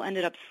that people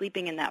ended up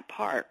sleeping in that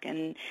park,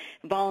 and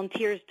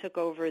volunteers took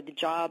over the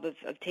job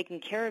of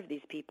taking care of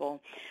these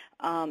people.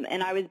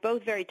 And I was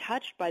both very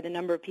touched by the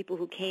number of people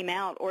who came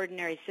out,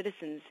 ordinary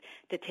citizens,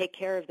 to take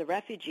care of the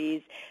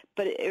refugees,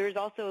 but it was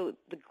also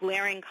the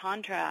glaring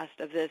contrast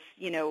of this,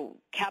 you know,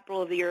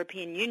 capital of the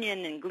European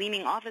Union and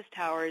gleaming office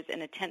towers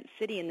and a tent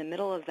city in the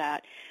middle of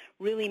that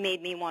really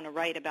made me want to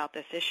write about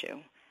this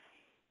issue.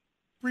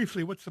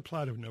 Briefly, what's the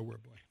plot of Nowhere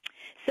Boy?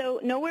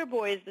 So Nowhere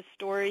Boy is the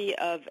story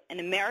of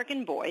an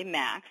American boy,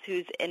 Max,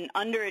 who's an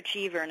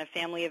underachiever in a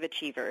family of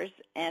achievers,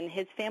 and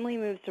his family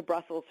moves to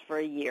Brussels for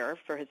a year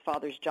for his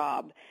father's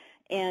job.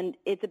 And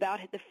it's about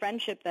the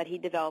friendship that he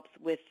develops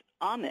with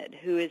Ahmed,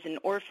 who is an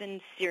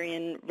orphan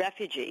Syrian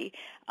refugee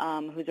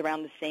who's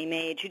around the same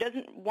age, who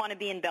doesn't want to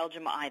be in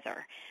Belgium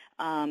either.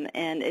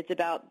 And it's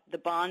about the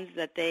bonds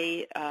that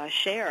they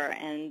share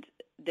and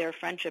their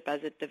friendship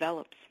as it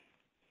develops.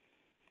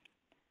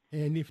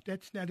 And if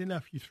that's not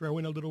enough, you throw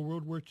in a little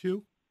World War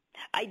II?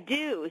 I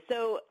do.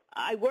 So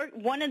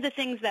one of the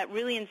things that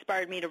really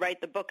inspired me to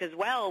write the book as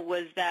well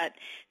was that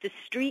the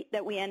street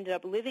that we ended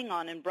up living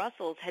on in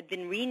Brussels had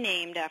been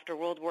renamed after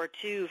World War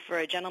II for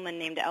a gentleman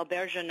named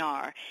Albert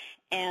Genard.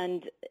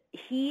 And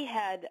he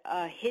had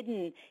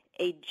hidden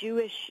a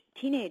Jewish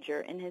teenager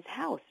in his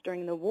house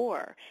during the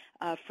war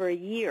for a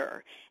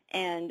year.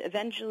 And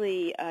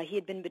eventually he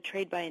had been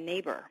betrayed by a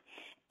neighbor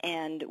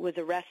and was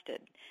arrested.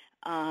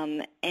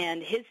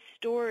 And his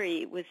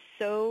story was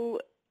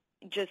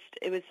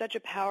it was such a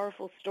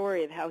powerful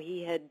story of how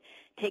he had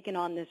taken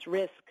on this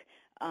risk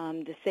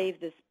to save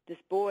this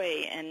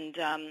boy. And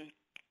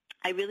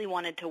I really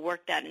wanted to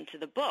work that into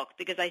the book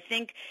because I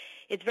think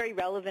it's very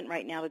relevant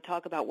right now to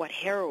talk about what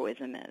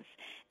heroism is.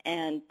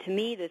 And to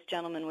me, this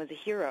gentleman was a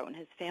hero, and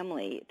his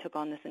family took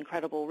on this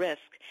incredible risk.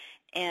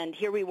 And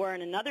here we were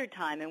in another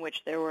time in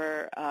which there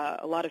were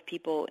a lot of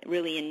people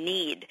really in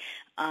need.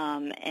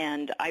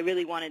 And I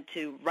really wanted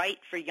to write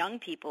for young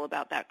people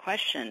about that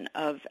question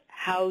of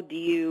how do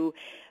you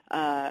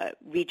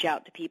reach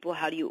out to people,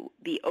 how do you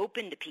be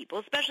open to people,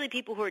 especially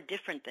people who are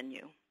different than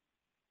you.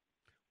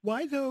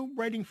 Why, though,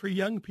 writing for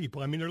young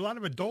people? I mean, there are a lot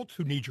of adults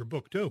who need your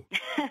book, too.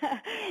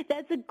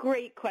 That's a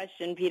great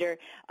question, Peter.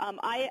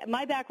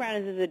 My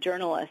background is as a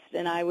journalist,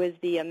 and I was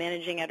the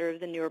managing editor of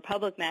the New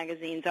Republic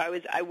magazine. So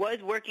I was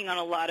working on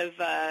a lot of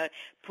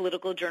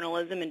political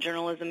journalism and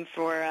journalism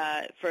for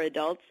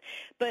adults.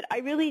 But I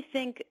really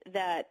think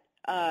that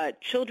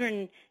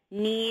children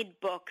need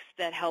books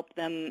that help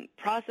them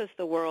process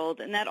the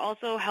world and that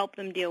also help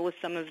them deal with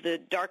some of the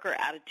darker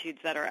attitudes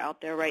that are out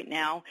there right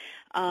now.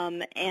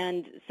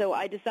 And so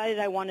I decided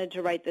I wanted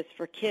to write this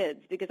for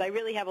kids because I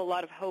really have a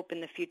lot of hope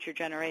in the future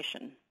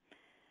generation.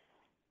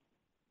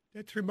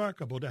 That's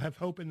remarkable to have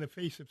hope in the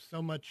face of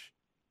so much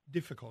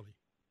difficulty.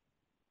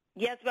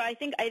 Yes, but I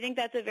think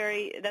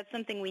that's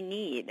something we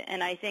need.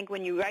 And I think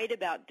when you write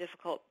about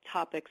difficult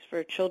topics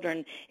for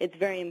children, it's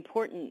very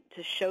important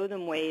to show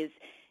them ways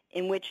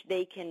in which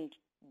they can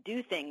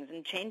do things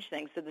and change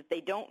things so that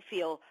they don't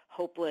feel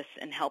hopeless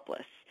and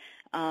helpless.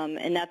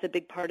 And that's a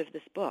big part of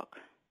this book.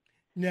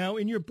 Now,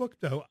 in your book,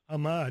 though,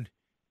 Ahmad,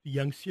 the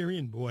young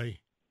Syrian boy,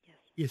 yes,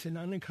 is an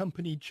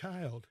unaccompanied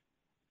child.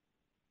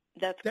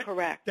 That's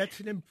correct.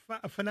 That's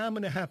a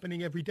phenomenon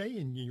happening every day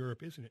in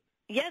Europe, isn't it?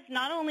 Yes,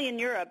 not only in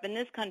Europe, in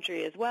this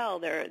country as well.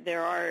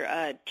 There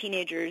are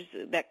teenagers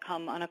that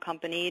come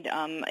unaccompanied.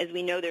 As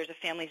we know, there's a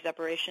family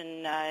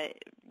separation,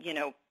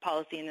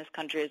 policy in this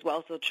country as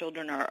well. So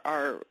children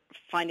are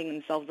finding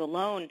themselves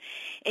alone.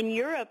 In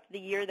Europe, the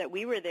year that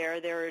we were there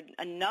were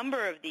a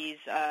number of these.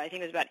 I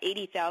think it was about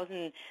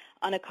 80,000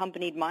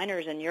 unaccompanied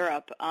minors in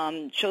Europe.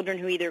 Children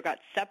who either got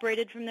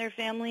separated from their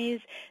families,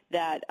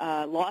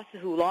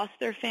 who lost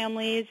their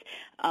families,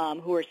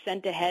 who were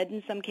sent ahead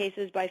in some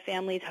cases by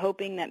families,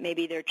 hoping that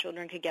maybe their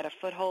children could get a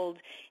foothold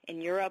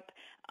in Europe.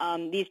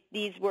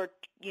 These were,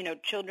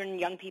 children,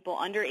 young people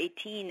under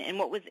 18. And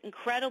what was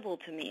incredible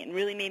to me and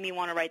really made me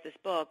want to write this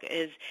book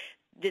is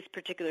this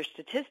particular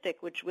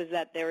statistic, which was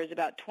that there was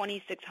about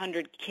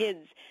 2,600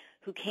 kids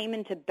who came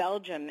into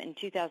Belgium in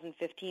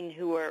 2015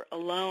 who were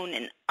alone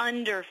and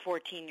under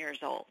 14 years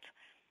old.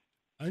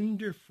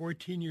 Under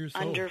 14 years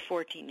old? Under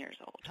 14 years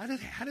old.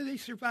 How do they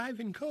survive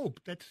and cope?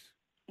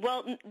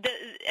 Well,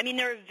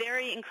 they're a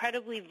very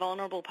incredibly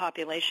vulnerable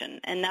population,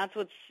 and that's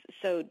what's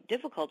so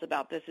difficult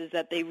about this is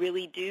that they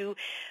really do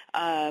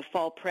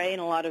fall prey in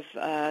a lot of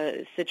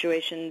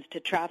situations to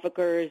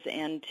traffickers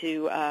and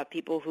to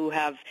people who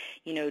have,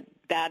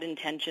 bad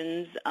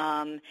intentions.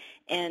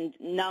 And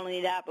not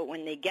only that, but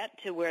when they get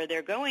to where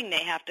they're going,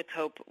 they have to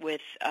cope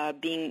with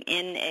being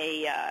in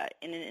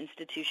an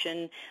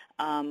institution,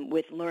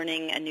 with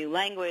learning a new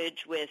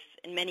language, with,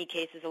 in many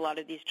cases, a lot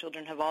of these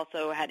children have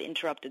also had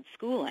interrupted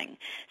schooling.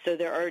 So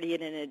they're already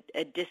at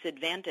a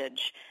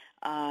disadvantage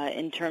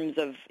in terms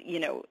of,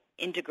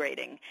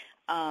 integrating.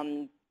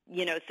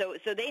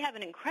 So they have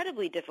an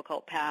incredibly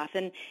difficult path.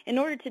 And in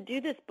order to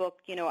do this book,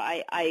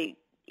 I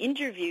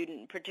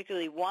interviewed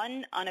particularly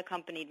one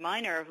unaccompanied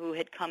minor who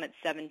had come at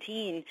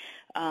 17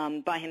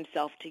 by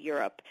himself to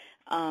Europe.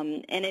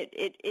 And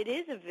it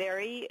is a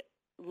very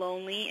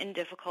lonely and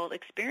difficult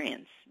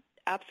experience.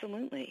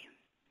 Absolutely.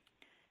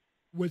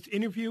 Was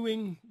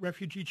interviewing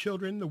refugee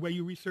children the way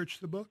you researched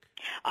the book?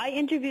 I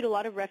interviewed a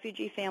lot of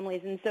refugee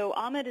families, and so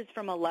Ahmed is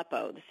from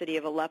Aleppo, the city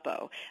of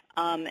Aleppo,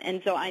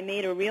 and so I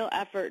made a real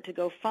effort to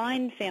go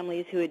find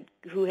families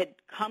who had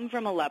come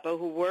from Aleppo,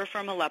 who were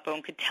from Aleppo,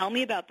 and could tell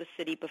me about the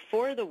city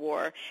before the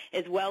war,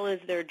 as well as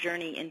their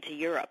journey into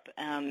Europe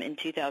in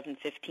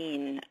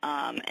 2015,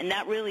 and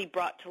that really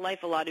brought to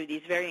life a lot of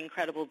these very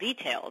incredible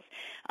details.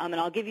 And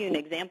I'll give you an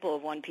example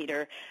of one,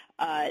 Peter.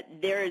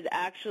 There is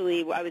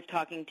actually, I was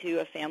talking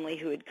to a family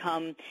who had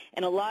come,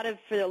 and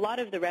for a lot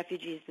of the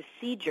refugees, the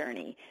sea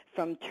journey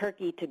from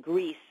Turkey to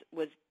Greece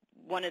was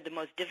one of the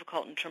most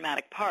difficult and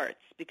traumatic parts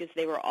because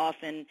they were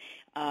often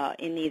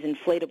in these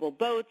inflatable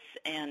boats,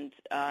 and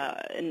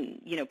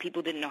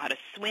people didn't know how to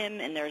swim,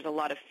 and there was a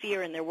lot of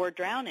fear, and there were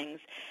drownings.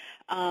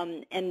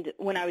 And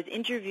when I was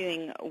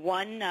interviewing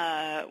one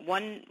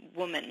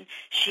woman,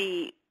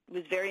 she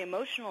was very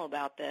emotional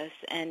about this,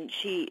 and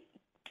she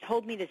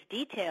told me this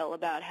detail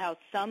about how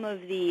some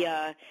of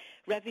the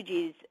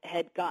refugees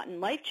had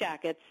gotten life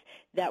jackets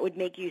that would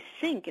make you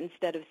sink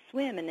instead of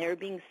swim, and they were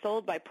being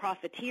sold by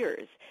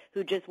profiteers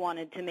who just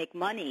wanted to make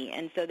money,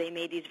 and so they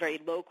made these very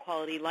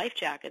low-quality life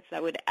jackets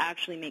that would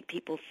actually make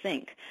people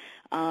sink.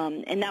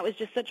 And that was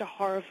just such a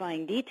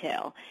horrifying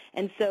detail.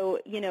 And so,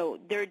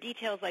 there are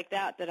details like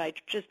that I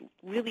just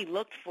really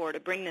looked for to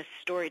bring this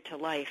story to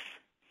life.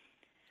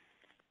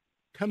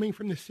 Coming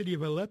from the city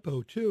of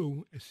Aleppo,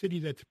 too, a city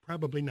that's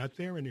probably not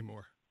there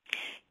anymore.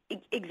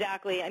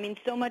 Exactly. I mean,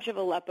 so much of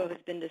Aleppo has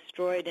been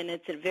destroyed, and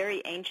it's a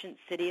very ancient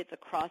city. It's a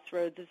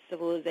crossroads of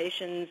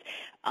civilizations.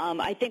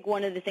 I think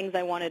one of the things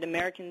I wanted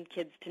American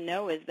kids to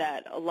know is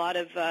that a lot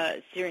of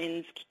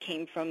Syrians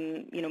came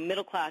from,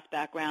 middle-class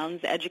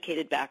backgrounds,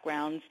 educated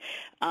backgrounds.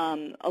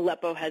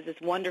 Aleppo has this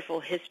wonderful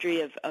history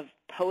of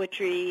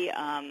poetry,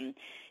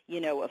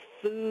 of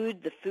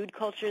food. The food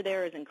culture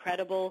there is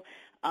incredible.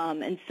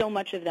 And so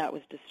much of that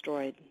was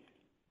destroyed.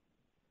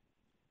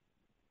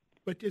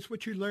 But is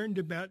what you learned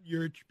about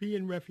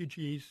European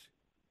refugees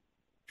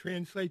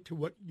translate to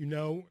what you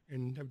know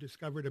and have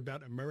discovered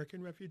about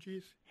American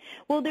refugees?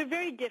 Well, they're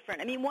very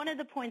different. I mean, one of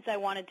the points I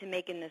wanted to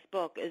make in this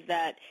book is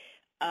that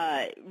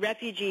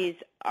refugees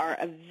are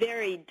a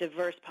very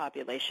diverse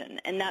population,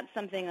 and that's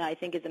something I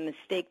think is a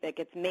mistake that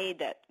gets made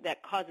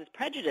that causes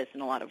prejudice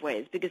in a lot of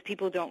ways, because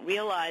people don't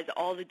realize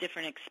all the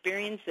different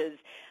experiences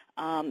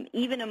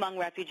even among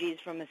refugees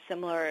from a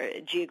similar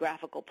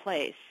geographical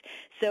place.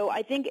 So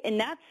I think in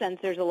that sense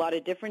there's a lot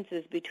of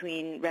differences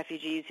between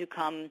refugees who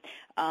come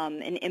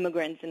and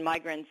immigrants and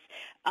migrants.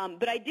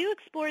 But I do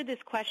explore this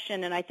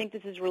question, and I think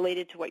this is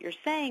related to what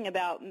you're saying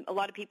about a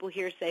lot of people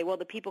here say, well,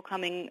 the people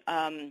coming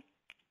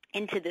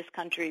into this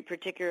country,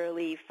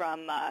 particularly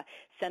from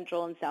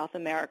Central and South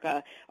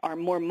America, are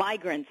more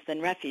migrants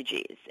than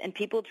refugees. And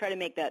people try to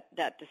make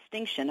that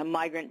distinction, a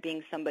migrant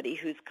being somebody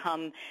who's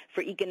come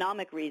for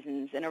economic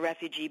reasons and a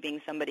refugee being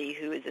somebody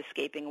who is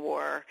escaping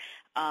war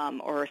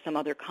or some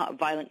other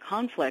violent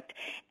conflict.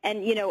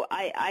 And, you know,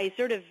 I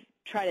sort of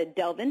try to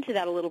delve into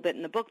that a little bit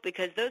in the book,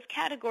 because those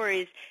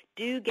categories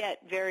do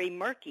get very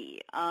murky.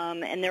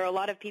 And there are a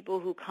lot of people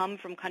who come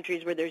from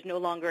countries where there's no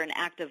longer an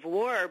active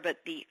war, but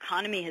the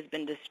economy has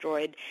been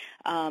destroyed,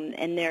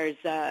 and there's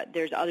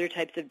other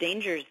types of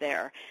dangers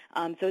there.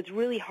 So it's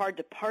really hard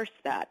to parse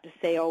that, to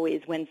say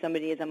always when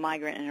somebody is a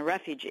migrant and a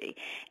refugee.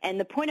 And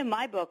the point of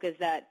my book is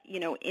that,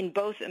 you know, in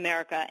both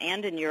America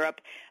and in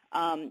Europe,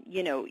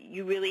 you know,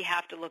 you really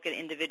have to look at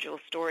individual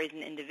stories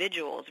and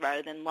individuals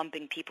rather than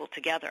lumping people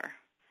together.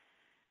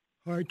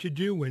 Hard to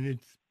do when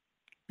it's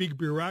big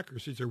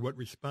bureaucracies are what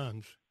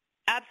responds.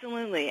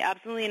 Absolutely,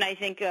 absolutely, and I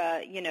think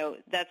you know,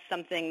 that's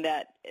something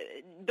that.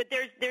 But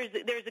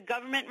there's a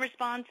government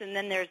response, and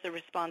then there's the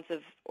response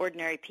of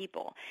ordinary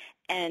people.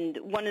 And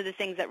one of the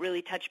things that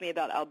really touched me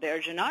about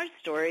Albert Genard's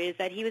story is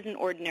that he was an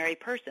ordinary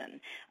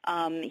person.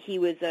 He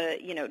was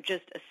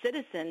just a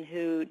citizen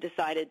who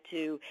decided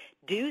to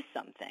do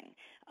something,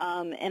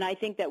 and I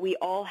think that we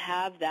all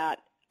have that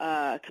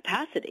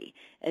capacity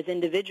as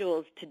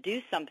individuals to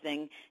do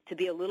something, to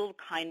be a little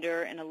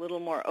kinder and a little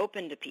more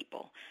open to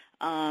people.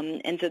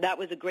 And so that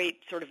was a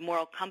great sort of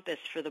moral compass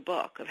for the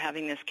book, of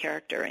having this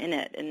character in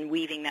it and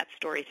weaving that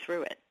story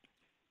through it.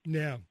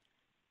 Now,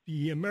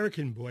 the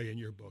American boy in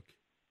your book,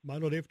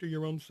 modeled after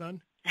your own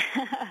son?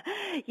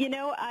 You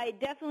know, I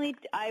definitely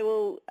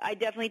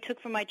took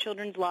from my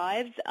children's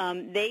lives.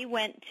 They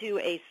went to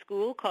a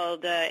school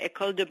called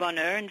École de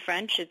Bonheur in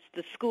French. It's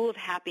the School of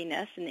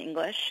Happiness in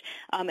English.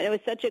 And it was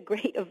such a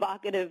great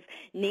evocative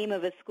name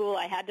of a school,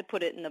 I had to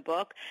put it in the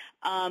book.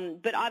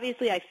 But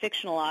obviously I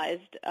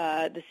fictionalized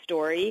the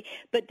story.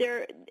 But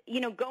they're, you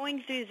know,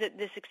 going through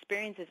this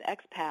experience as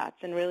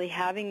expats and really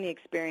having the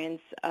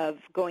experience of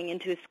going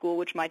into a school,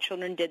 which my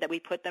children did, that we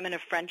put them in a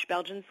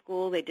French-Belgian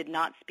school. They did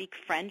not speak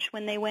French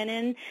when they went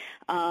in.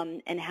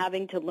 And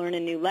having to learn a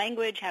new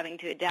language, having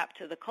to adapt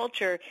to the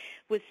culture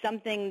was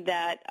something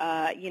that,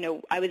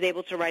 I was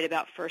able to write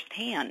about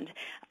firsthand.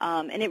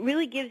 And it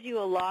really gives you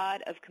a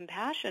lot of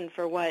compassion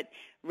for what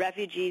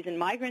refugees and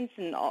migrants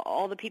and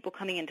all the people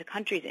coming into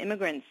countries,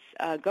 immigrants,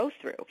 go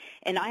through.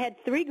 And I had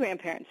 3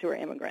 grandparents who were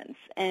immigrants.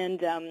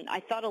 And I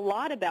thought a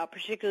lot about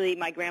particularly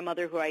my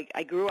grandmother, who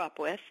I grew up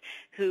with,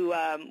 who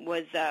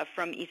was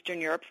from Eastern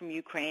Europe, from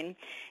Ukraine,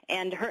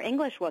 and her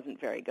English wasn't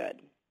very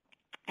good.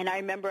 And I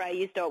remember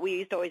we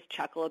used to always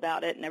chuckle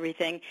about it and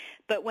everything.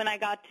 But when I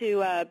got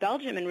to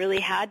Belgium and really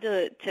had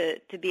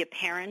to be a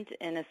parent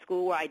in a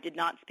school where I did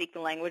not speak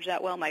the language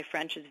that well, my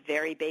French is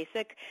very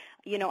basic,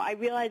 you know, I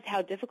realized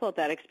how difficult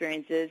that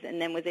experience is, and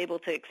then was able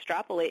to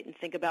extrapolate and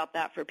think about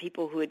that for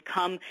people who had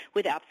come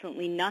with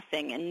absolutely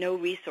nothing and no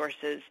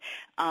resources,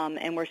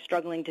 and were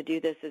struggling to do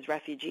this as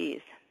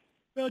refugees.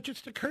 Well, it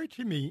just occurred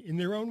to me, in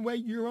their own way,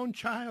 your own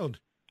child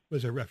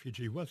was a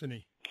refugee, wasn't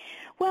he?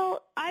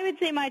 Well, I would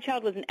say my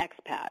child was an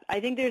expat.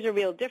 I think there's a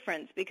real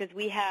difference, because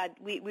we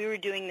were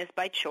doing this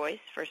by choice,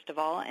 first of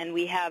all, and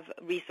we have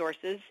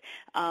resources,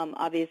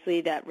 obviously,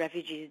 that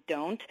refugees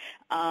don't,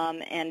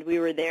 and we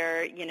were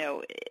there, you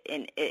know,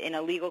 in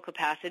a legal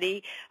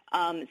capacity.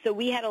 So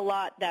we had a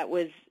lot that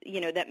was, you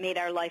know, that made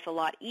our life a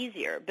lot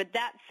easier. But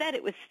that said,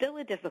 it was still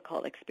a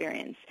difficult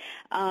experience,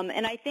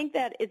 and I think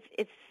that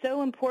it's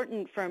so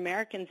important for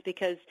Americans,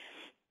 because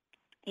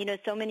you know,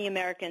 so many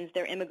Americans,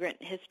 their immigrant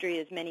history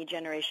is many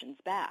generations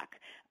back.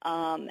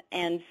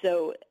 And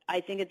so I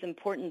think it's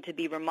important to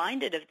be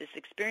reminded of this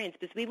experience,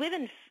 because we live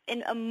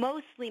in a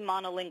mostly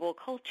monolingual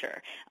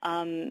culture.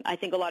 I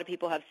think a lot of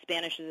people have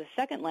Spanish as a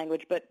second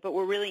language, but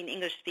we're really an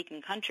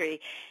English-speaking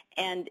country.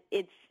 And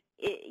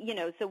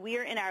so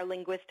we're in our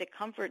linguistic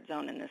comfort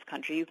zone in this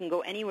country. You can go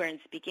anywhere and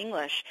speak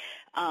English.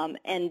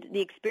 And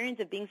the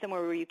experience of being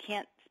somewhere where you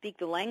can't speak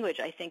the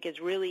language, I think, is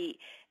really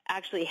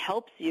actually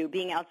helps you.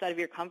 Being outside of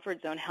your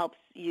comfort zone helps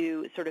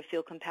you sort of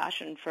feel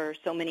compassion for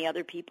so many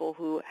other people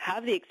who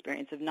have the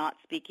experience of not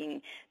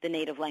speaking the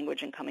native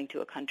language and coming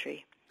to a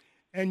country.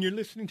 And you're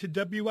listening to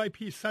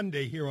WIP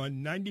Sunday here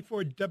on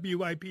 94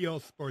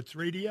 WIPL Sports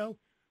Radio.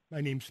 My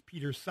name's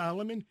Peter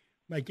Solomon.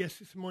 My guest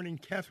this morning,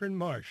 Katherine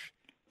Marsh.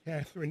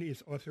 Katherine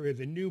is author of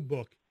the new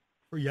book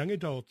for young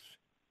adults,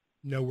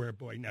 Nowhere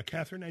Boy. Now,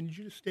 Katherine, I need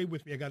you to stay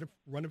with me. I got to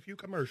run a few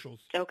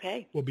commercials.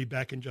 Okay. We'll be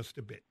back in just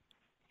a bit.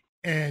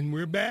 And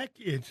we're back.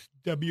 It's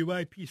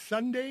WIP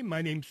Sunday.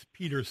 My name's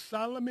Peter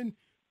Solomon.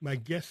 My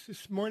guest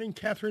this morning,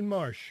 Katherine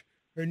Marsh,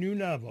 her new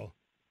novel,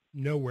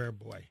 Nowhere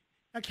Boy.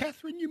 Now,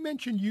 Katherine, you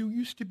mentioned you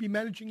used to be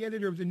managing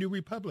editor of the New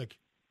Republic.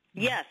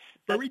 Yes,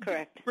 that's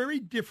correct. Very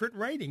different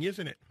writing,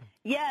 isn't it?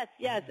 Yes,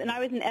 and I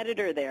was an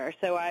editor there,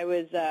 so I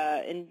was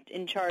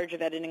in charge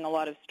of editing a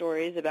lot of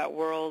stories about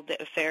world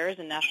affairs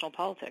and national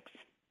politics.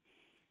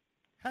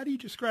 How do you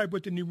describe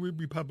what the New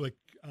Republic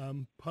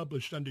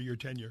published under your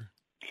tenure?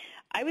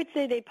 I would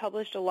say they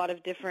published a lot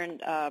of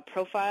different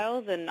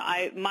profiles, and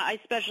I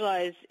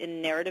specialize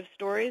in narrative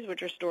stories,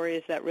 which are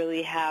stories that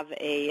really have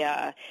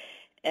a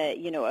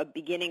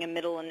beginning, a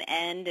middle, and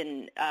end,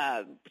 and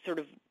sort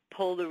of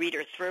pull the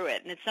reader through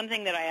it. And it's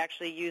something that I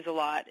actually use a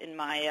lot in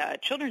my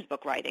children's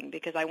book writing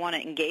because I want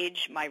to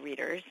engage my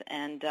readers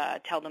and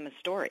tell them a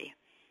story.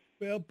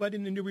 Well, but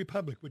in the New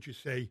Republic, would you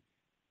say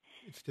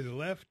it's to the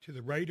left, to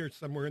the right, or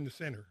somewhere in the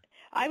center?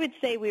 I would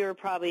say we were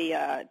probably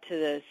to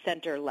the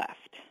center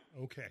left.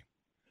 Okay.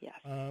 Yes.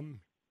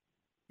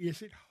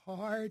 Is it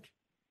hard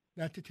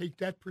not to take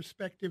that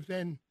perspective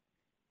then,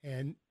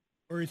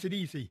 or is it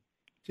easy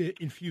to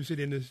infuse it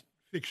in a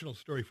fictional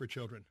story for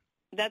children?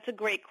 That's a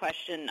great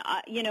question.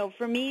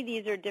 For me,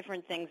 these are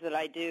different things that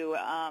I do,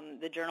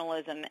 the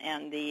journalism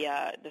and the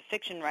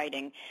fiction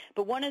writing.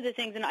 But one of the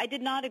things, and I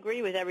did not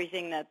agree with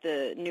everything that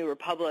the New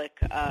Republic,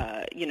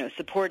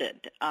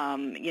 supported.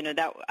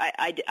 That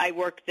I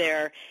worked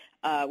there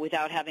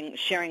without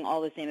sharing all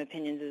the same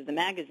opinions as the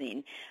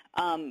magazine.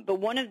 But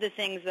one of the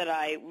things that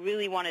I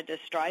really wanted to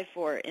strive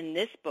for in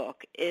this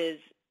book is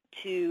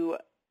to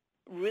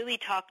really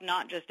talk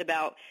not just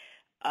about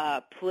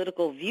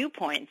political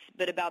viewpoints,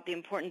 but about the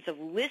importance of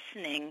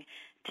listening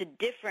to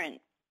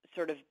different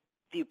sort of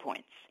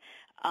viewpoints.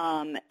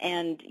 One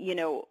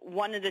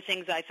of the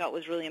things I felt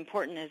was really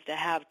important is to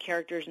have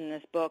characters in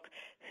this book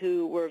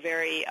who were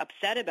very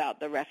upset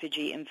about the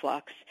refugee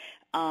influx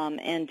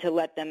and to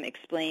let them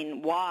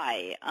explain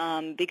why.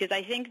 Because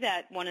I think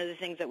that one of the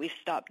things that we've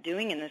stopped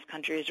doing in this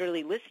country is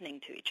really listening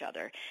to each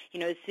other.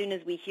 As soon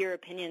as we hear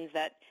opinions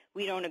that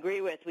we don't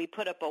agree with, we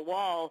put up a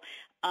wall.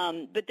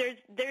 But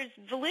there's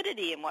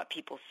validity in what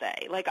people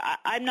say. Like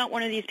I'm not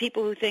one of these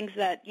people who thinks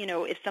that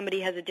if somebody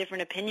has a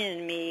different opinion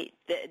than me,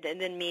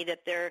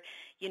 that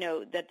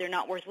they're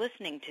not worth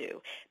listening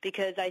to.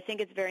 Because I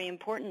think it's very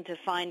important to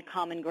find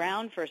common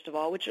ground first of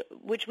all,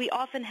 which we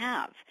often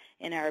have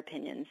in our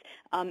opinions,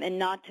 and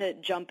not to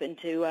jump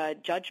into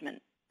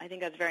judgment. I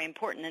think that's very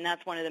important, and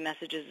that's one of the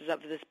messages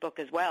of this book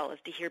as well, is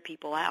to hear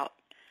people out.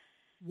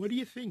 What do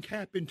you think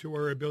happened to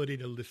our ability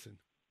to listen?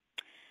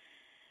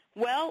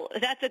 Well,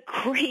 that's a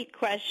great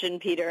question,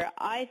 Peter.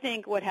 I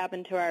think what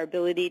happened to our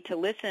ability to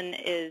listen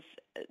is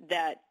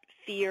that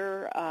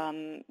fear,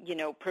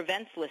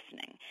 prevents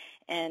listening.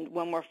 And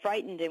when we're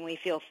frightened and we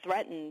feel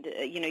threatened,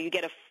 you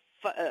get a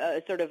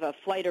sort of a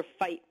flight or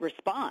fight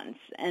response.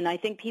 And I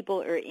think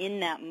people are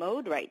in that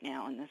mode right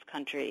now in this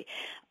country.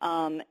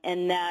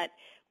 And that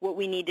what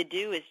we need to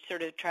do is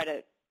sort of try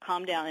to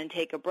calm down and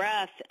take a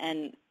breath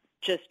and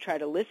just try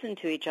to listen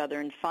to each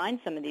other and find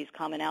some of these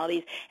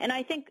commonalities. And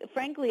I think,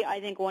 frankly,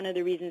 one of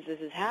the reasons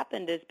this has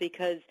happened is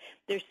because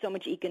there's so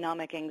much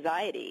economic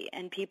anxiety,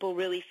 and people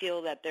really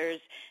feel that there's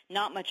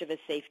not much of a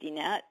safety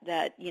net,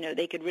 that,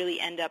 they could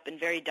really end up in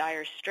very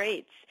dire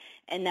straits.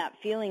 And that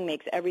feeling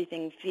makes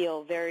everything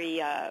feel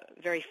very,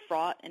 very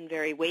fraught and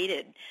very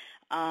weighted.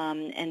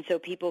 And so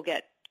people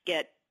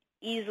get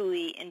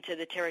easily into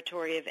the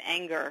territory of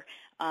anger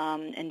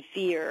and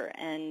fear,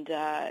 and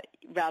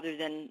rather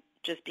than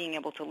just being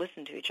able to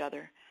listen to each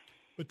other.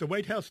 But the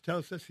White House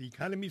tells us the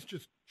economy's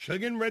just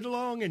chugging right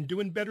along and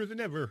doing better than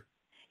ever.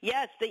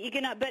 Yes, but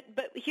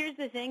here's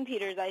the thing,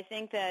 Peter, I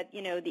think that,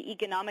 the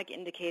economic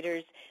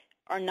indicators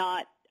are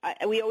not,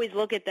 we always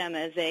look at them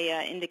as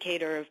a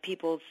indicator of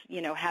people's,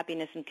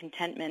 happiness and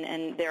contentment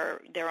and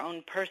their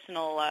own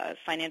personal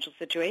financial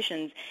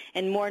situations.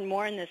 And more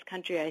in this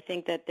country, I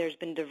think that there's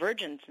been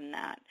divergence in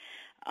that.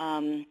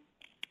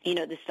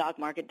 The stock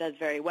market does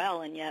very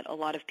well, and yet a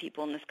lot of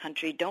people in this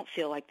country don't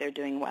feel like they're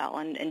doing well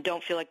and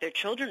don't feel like their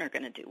children are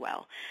going to do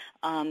well.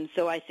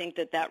 So I think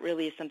that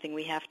really is something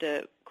we have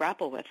to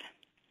grapple with.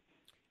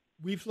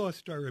 We've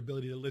lost our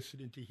ability to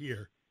listen and to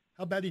hear.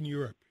 How about in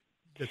Europe?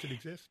 Does it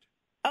exist?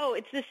 Oh,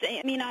 it's the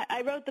same. I mean,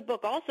 I wrote the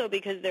book also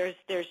because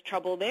there's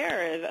trouble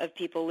there of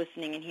people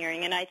listening and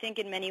hearing, and I think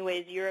in many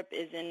ways Europe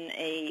is in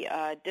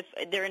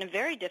they're in a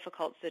very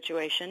difficult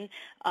situation.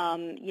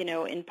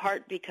 In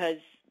part because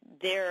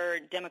their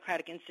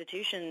democratic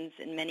institutions,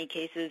 in many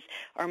cases,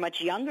 are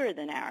much younger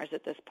than ours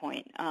at this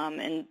point,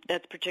 and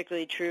that's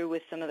particularly true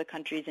with some of the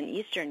countries in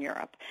Eastern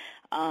Europe.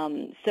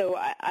 So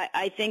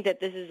I think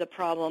that this is a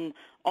problem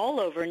all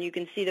over, and you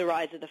can see the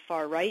rise of the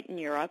far right in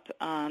Europe,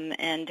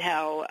 and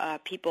how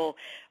people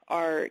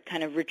are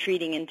kind of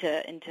retreating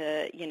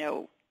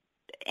into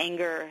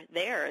anger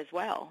there as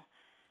well.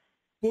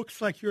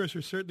 Books like yours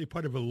are certainly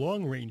part of a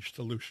long-range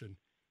solution.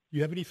 Do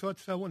you have any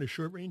thoughts, though, on a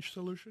short-range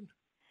solution?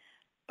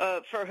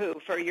 For who?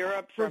 For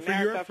Europe? For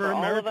America? Europe, for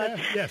all America? of us?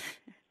 Yes.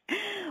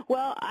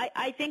 Well,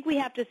 I think we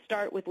have to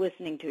start with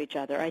listening to each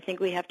other. I think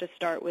we have to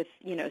start with,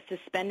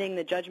 suspending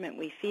the judgment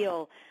we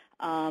feel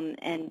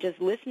and just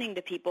listening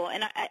to people.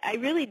 And I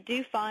really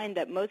do find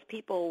that most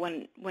people,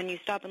 when you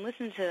stop and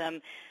listen to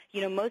them,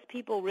 most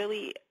people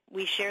really,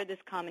 we share this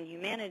common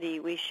humanity.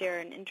 We share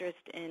an interest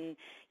in,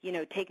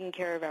 taking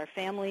care of our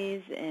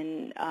families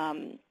and,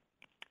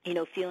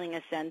 feeling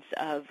a sense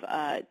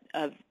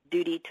of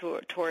duty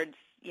towards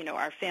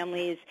our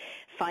families,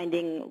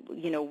 finding,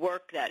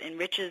 work that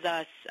enriches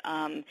us,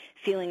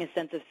 feeling a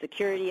sense of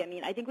security. I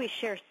mean, I think we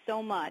share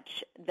so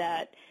much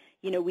that,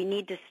 we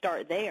need to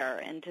start there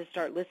and to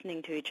start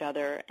listening to each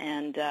other.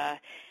 And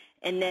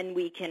then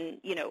we can,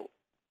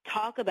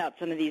 talk about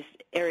some of these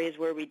areas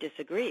where we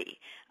disagree.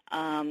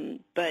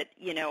 But,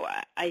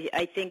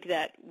 I think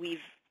that we've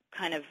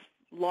kind of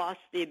lost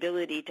the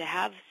ability to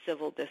have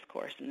civil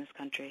discourse in this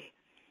country.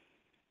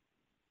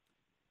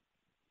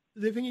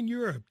 Living in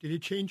Europe, did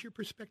it change your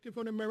perspective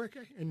on America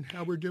and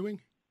how we're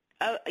doing?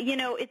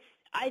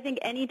 I think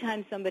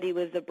anytime somebody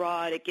lives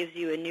abroad, it gives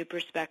you a new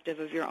perspective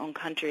of your own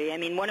country. I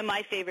mean, one of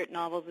my favorite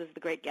novels is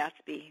The Great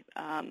Gatsby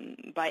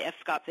by F.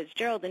 Scott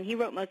Fitzgerald, and he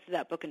wrote most of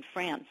that book in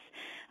France.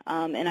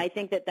 And I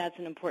think that that's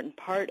an important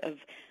part of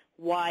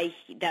why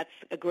that's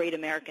a great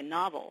American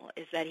novel,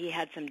 is that he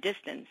had some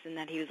distance and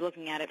that he was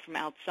looking at it from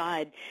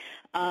outside.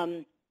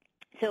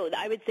 So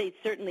I would say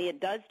certainly it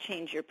does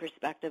change your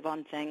perspective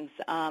on things.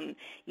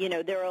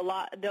 There are a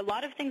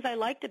lot of things I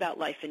liked about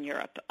life in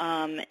Europe,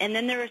 and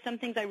then there are some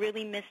things I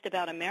really missed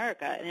about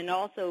America. And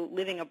also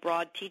living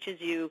abroad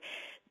teaches you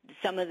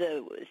some of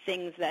the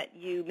things that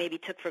you maybe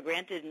took for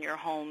granted in your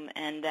home,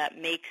 and that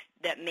make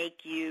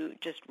you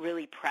just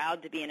really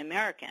proud to be an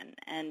American.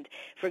 And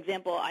for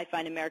example, I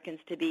find Americans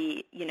to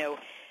be,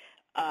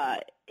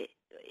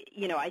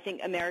 I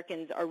think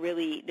Americans are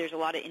really, there's a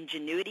lot of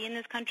ingenuity in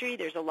this country.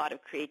 There's a lot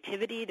of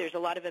creativity. There's a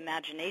lot of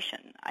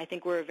imagination. I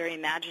think we're a very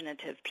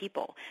imaginative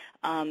people.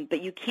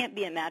 But you can't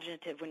be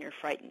imaginative when you're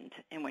frightened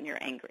and when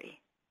you're angry.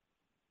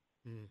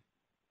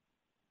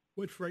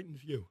 What frightens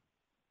you?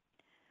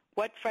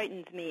 What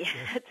frightens me? Yes.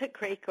 That's a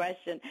great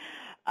question.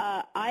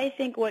 I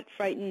think what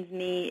frightens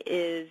me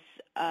is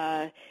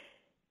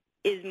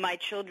my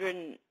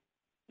children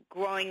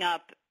growing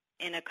up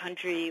in a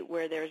country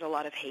where there's a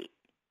lot of hate.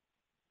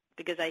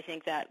 Because I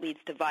think that leads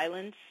to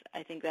violence.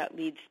 I think that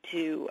leads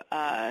to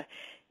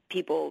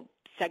people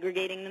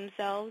segregating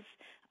themselves.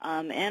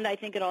 And I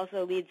think it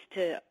also leads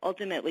to,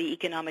 ultimately,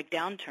 economic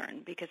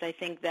downturn, because I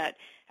think that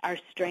our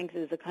strength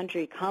as a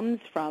country comes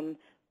from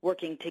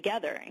working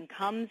together and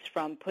comes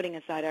from putting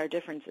aside our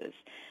differences.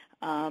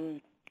 So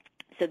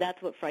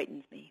that's what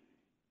frightens me.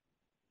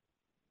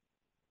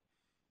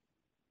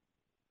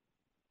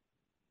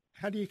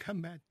 How do you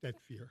combat that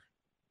fear?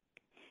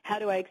 How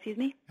do I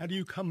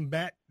you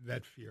combat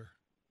that fear?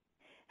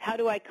 How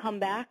do I come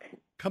back?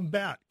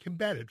 Combat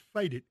it,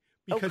 fight it.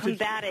 Because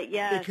combat it,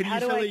 yes. It can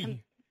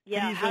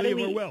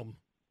easily overwhelm.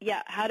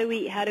 Yeah, how do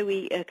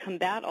we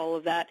combat all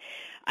of that?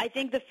 I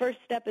think the first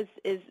step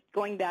is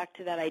going back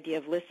to that idea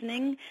of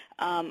listening.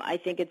 I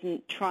think it's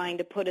trying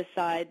to put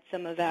aside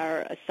some of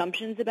our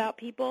assumptions about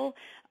people.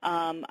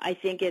 I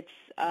think it's,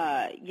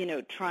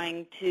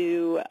 trying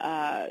to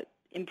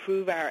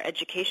improve our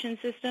education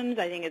systems.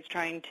 I think it's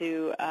trying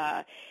to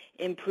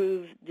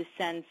improve the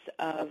sense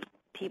of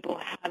people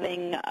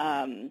having,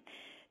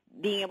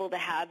 being able to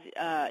have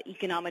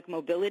economic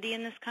mobility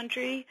in this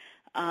country,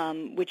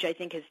 which I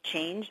think has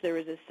changed. There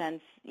was a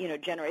sense,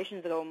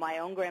 generations ago, my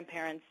own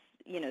grandparents,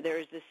 there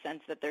was this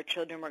sense that their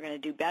children were going to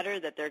do better,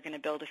 that they're going to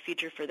build a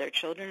future for their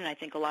children, and I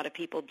think a lot of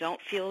people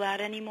don't feel that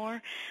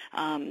anymore.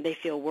 They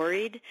feel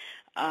worried.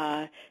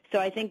 So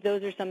I think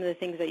those are some of the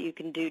things that you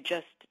can do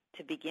just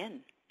to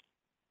begin.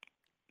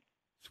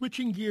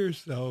 Switching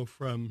gears, though,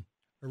 from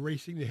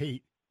erasing the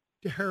hate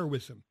to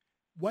heroism.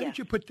 Why did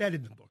you put that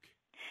in the book?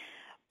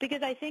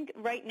 Because I think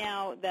right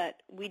now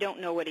that we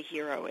don't know what a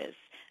hero is.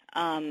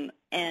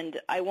 And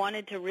I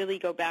wanted to really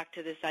go back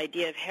to this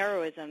idea of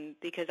heroism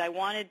because I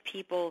wanted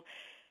people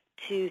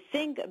to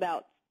think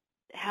about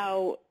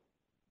how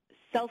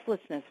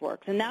selflessness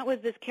works. And that was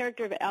this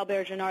character of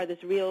Albert Jannard,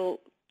 this real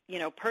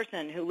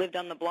person who lived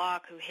on the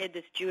block, who hid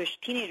this Jewish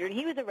teenager. And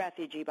he was a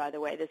refugee, by the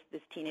way,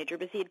 this teenager,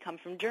 but he had come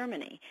from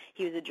Germany.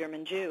 He was a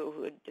German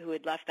Jew who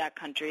had left that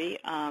country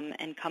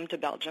and come to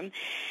Belgium.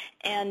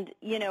 And,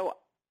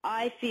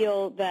 I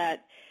feel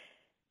that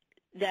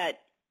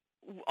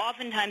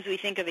oftentimes we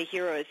think of a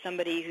hero as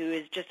somebody who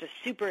is just a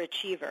super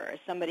achiever, as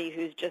somebody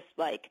who's just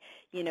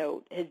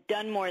has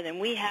done more than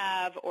we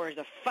have, or is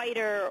a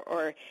fighter,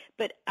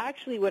 but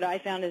actually what I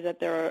found is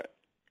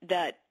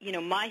that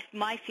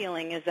my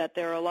feeling is that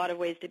there are a lot of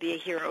ways to be a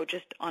hero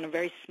just on a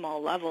very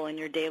small level in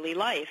your daily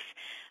life,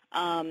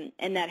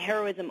 and that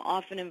heroism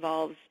often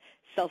involves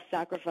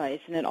self-sacrifice,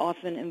 and it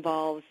often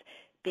involves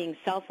being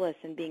selfless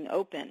and being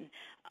open.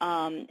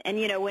 And,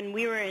 you know, when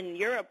we were in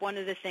Europe, one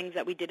of the things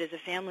that we did as a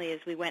family is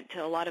we went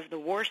to a lot of the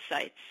war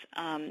sites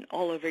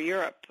all over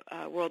Europe,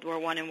 World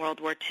War I and World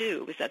War II,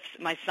 because that's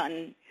my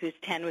son, who's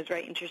 10, was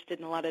very interested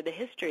in a lot of the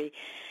history.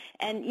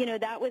 And, you know,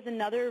 that was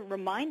another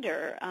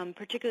reminder,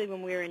 particularly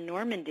when we were in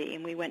Normandy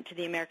and we went to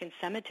the American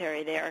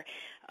cemetery there,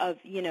 of,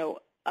 you know,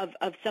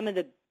 of some of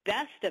the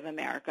best of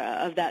America,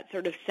 of that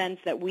sort of sense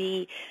that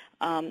we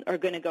are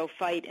going to go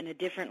fight in a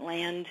different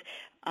land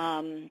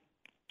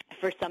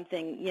for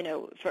something, you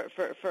know,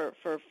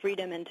 for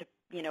freedom and to,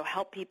 you know,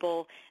 help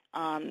people,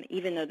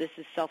 even though this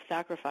is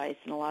self-sacrifice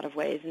in a lot of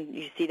ways. And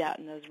you see that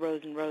in those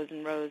rows and rows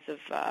and rows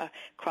of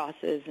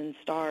crosses and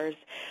stars.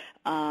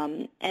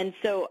 And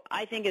so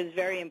I think it's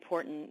very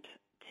important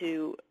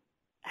to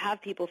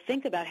have people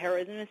think about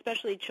heroism,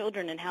 especially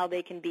children, and how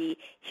they can be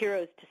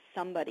heroes to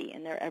somebody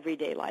in their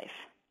everyday life.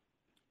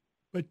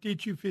 But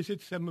did you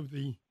visit some of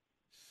the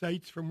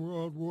sites from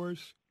World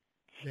Wars?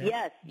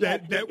 Yes, we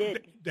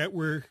did. That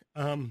were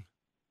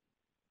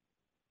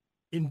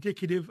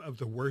indicative of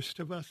the worst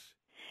of us?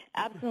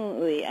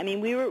 Absolutely. I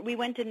mean, we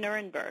went to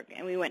Nuremberg,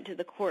 and we went to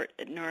the court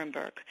at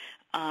Nuremberg,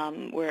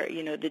 where,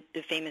 you know, the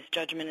famous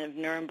judgment of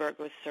Nuremberg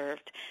was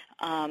served.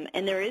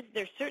 And there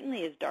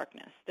certainly is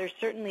darkness. There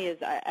certainly is.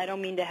 I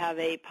don't mean to have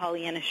a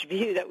Pollyannish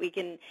view that we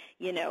can,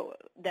 you know,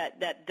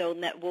 that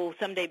we'll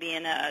someday be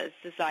in a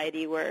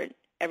society where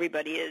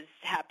everybody is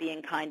happy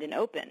and kind and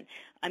open.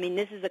 I mean,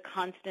 this is a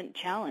constant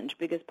challenge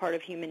because part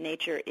of human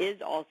nature is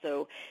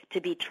also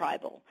to be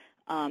tribal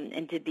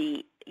and to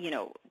be, you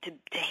know, to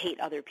hate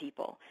other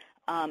people.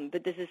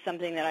 But this is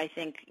something that I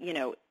think, you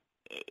know,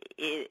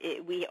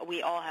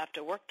 we all have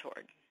to work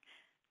toward.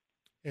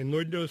 And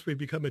Lord knows we've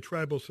become a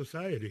tribal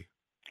society.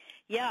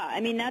 Yeah,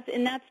 I mean,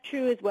 that's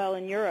true as well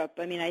in Europe.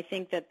 I mean, I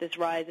think that this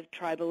rise of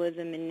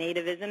tribalism and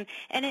nativism,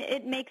 and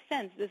it makes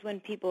sense, because when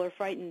people are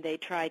frightened, they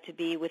try to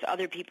be with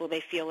other people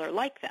they feel are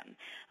like them.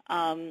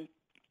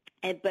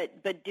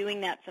 But doing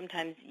that,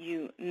 sometimes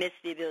you miss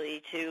the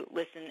ability to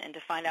listen and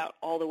to find out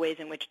all the ways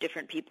in which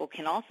different people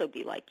can also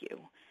be like you.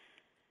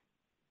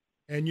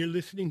 And you're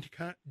listening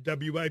to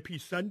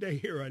WIP Sunday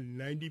here on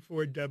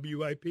 94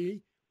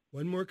 WIP.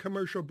 One more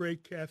commercial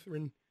break,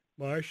 Catherine.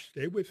 Marsh,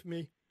 stay with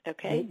me.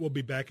 Okay. We'll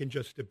be back in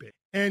just a bit.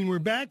 And we're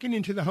back and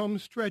into the home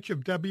stretch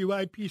of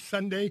WIP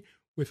Sunday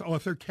with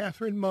author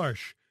Katherine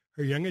Marsh,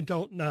 her young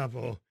adult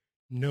novel,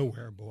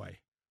 Nowhere Boy.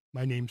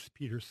 My name's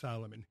Peter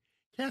Solomon.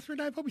 Catherine,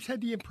 I've always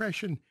had the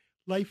impression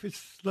life is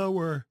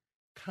slower,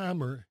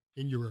 calmer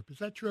in Europe. Is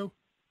that true?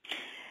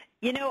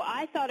 You know,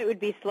 I thought it would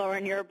be slower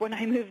in Europe when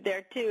I moved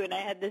there, too, and I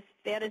had this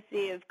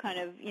fantasy of kind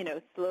of, you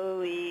know,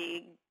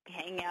 slowly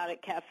hanging out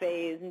at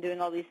cafes and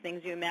doing all these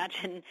things you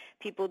imagine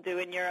people do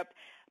in Europe.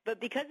 But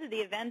because of the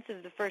events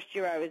of the first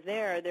year I was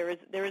there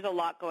was a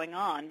lot going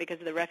on because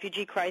of the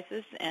refugee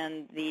crisis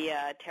and the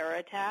terror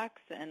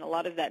attacks and a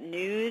lot of that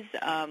news.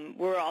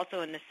 We're also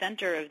in the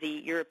center of the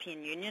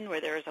European Union, where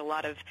there is a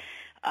lot of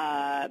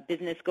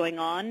business going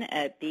on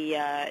at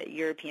the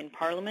European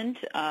Parliament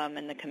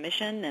and the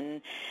Commission.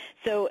 And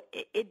so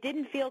it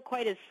didn't feel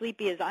quite as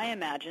sleepy as I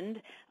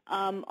imagined.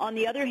 On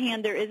the other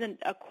hand, there isn't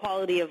a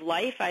quality of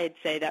life, I'd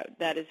say,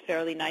 that is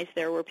fairly nice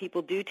there, where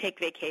people do take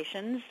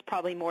vacations,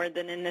 probably more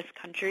than in this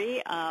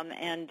country,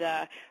 and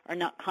are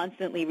not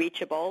constantly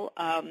reachable.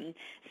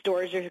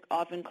 Stores are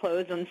often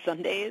closed on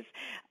Sundays,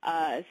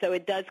 so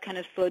it does kind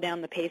of slow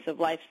down the pace of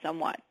life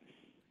somewhat.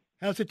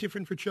 How's it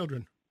different for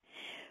children?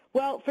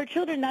 Well, for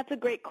children, that's a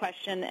great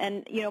question.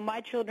 And, you know, my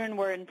children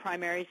were in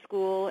primary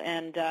school,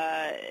 and,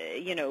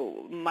 you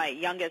know, my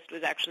youngest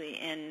was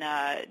actually in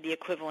the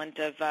equivalent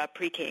of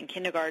pre-K and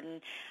kindergarten.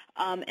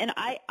 And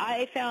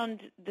I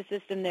found the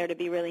system there to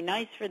be really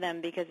nice for them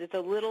because it's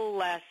a little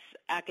less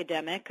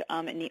academic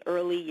in the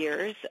early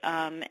years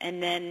and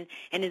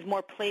is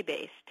more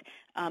play-based.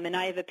 And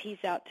I have a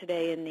piece out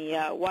today in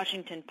the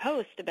Washington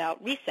Post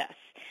about recess.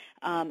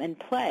 And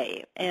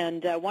play.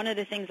 And one of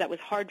the things that was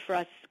hard for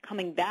us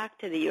coming back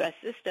to the U.S.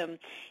 system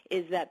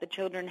is that the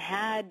children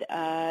had,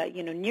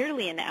 you know,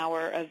 nearly an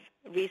hour of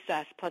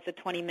recess plus a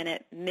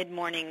 20-minute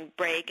mid-morning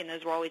break, and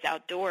those were always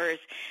outdoors.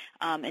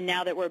 And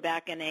now that we're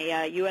back in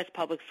a U.S.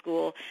 public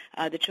school,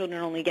 the children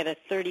only get a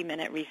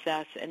 30-minute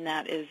recess, and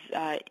that is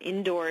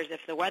indoors if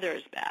the weather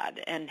is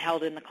bad and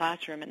held in the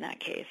classroom in that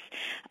case.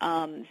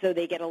 So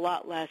they get a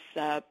lot less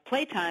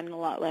playtime and a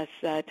lot less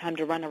time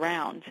to run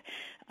around.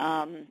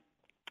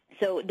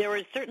 So there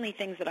were certainly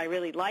things that I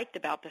really liked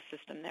about the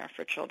system there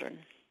for children.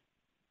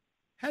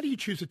 How do you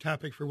choose a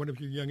topic for one of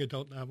your young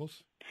adult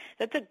novels?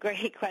 That's a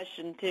great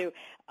question, too.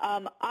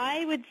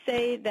 I would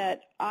say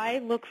that I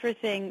look for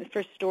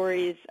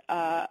stories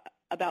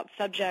about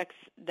subjects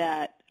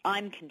that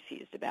I'm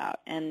confused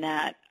about and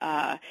that,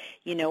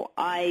 you know,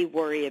 I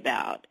worry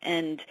about.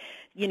 And,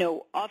 you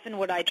know, often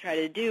what I try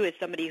to do as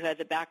somebody who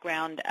has a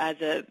background as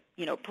a,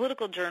 you know,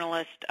 political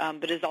journalist,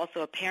 but is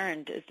also a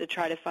parent, is to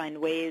try to find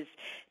ways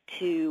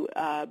to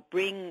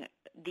bring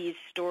these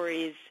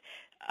stories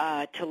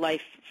to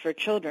life for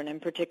children,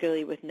 and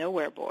particularly with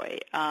Nowhere Boy,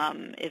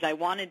 is I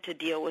wanted to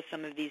deal with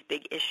some of these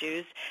big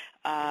issues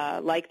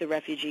like the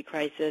refugee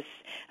crisis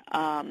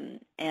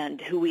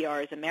and who we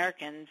are as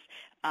Americans,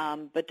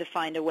 but to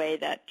find a way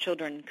that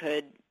children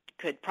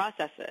could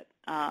process it.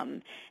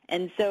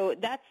 And so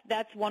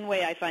that's one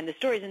way I find the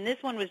stories. And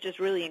this one was just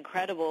really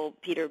incredible,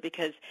 Peter,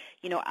 because,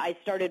 I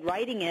started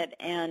writing it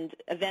and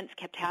events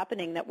kept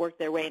happening that worked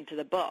their way into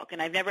the book.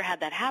 And I've never had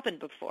that happen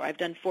before. I've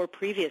done 4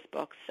 previous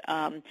books,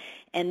 and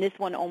this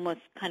one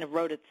almost kind of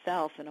wrote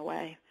itself in a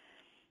way.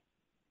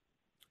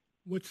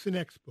 What's the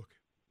next book?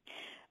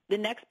 The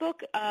next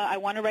book, I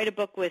want to write a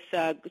book with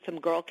some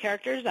girl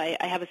characters. I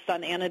have a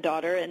son and a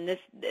daughter, and this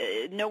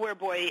Nowhere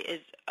Boy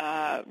is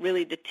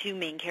really the 2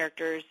 main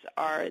characters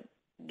are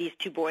these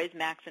 2 boys,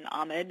 Max and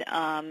Ahmed,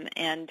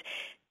 and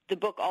the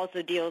book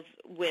also deals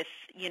with,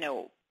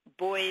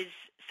 boys'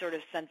 sort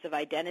of sense of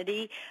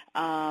identity,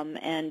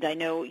 and I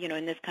know,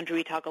 in this country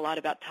we talk a lot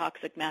about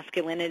toxic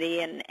masculinity,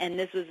 and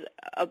this was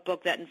a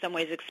book that in some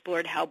ways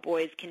explored how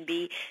boys can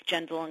be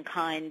gentle and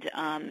kind,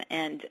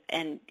 and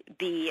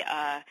be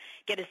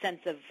get a sense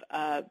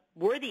of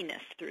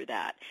worthiness through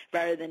that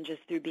rather than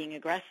just through being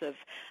aggressive.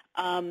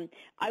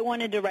 I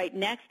wanted to write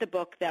next a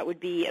book that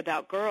would be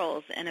about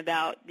girls and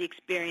about the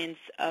experience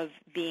of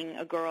being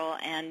a girl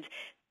and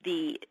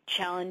the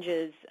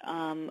challenges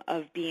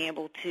of being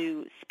able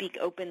to speak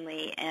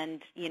openly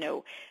and,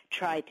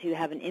 try to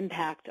have an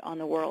impact on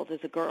the world as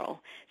a girl.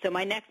 So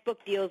my next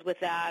book deals with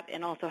that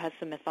and also has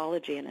some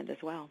mythology in it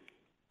as well.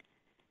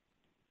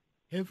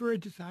 Ever a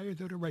desire,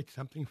 though, to write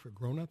something for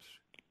grown-ups?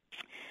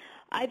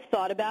 I've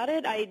thought about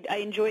it. I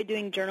enjoy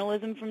doing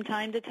journalism from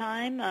time to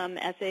time,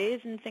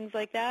 essays and things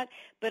like that.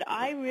 But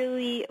I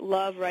really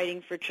love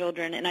writing for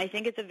children, and I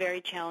think it's a very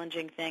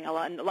challenging thing. A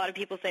lot of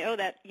people say,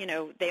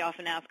 they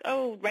often ask,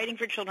 writing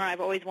for children,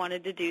 I've always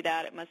wanted to do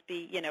that. It must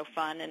be,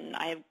 fun, and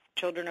I have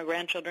children or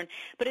grandchildren.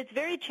 But it's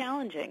very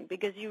challenging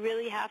because you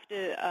really have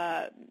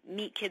to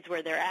meet kids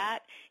where they're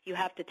at. You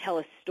have to tell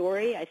a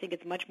story. I think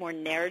it's much more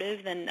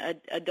narrative than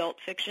adult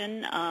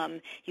fiction.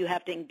 You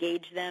have to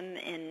engage them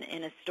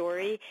in a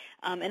story.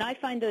 And I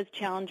find those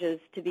challenges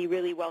to be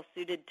really well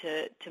suited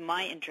to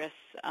my interests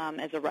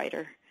as a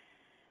writer.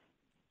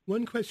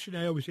 One question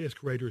I always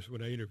ask writers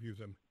when I interview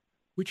them,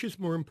 which is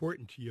more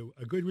important to you,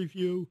 a good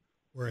review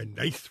or a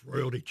nice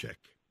royalty check?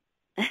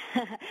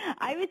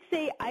 I would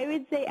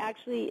say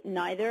actually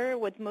neither.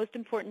 What's most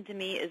important to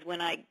me is when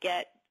I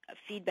get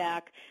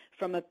feedback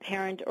from a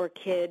parent or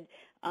kid.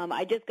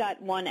 I just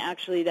got one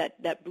actually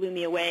that blew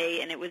me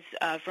away, and it was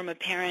from a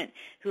parent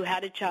who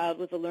had a child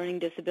with a learning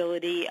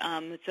disability.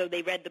 So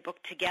they read the book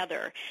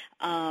together,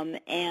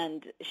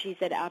 and she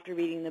said after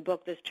reading the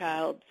book, this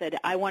child said,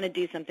 I want to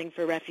do something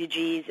for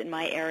refugees in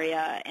my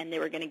area, and they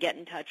were going to get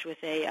in touch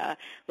with a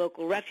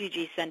local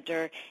refugee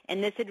center.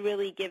 And this had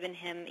really given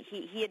him,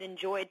 he had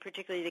enjoyed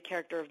particularly the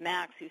character of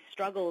Max, who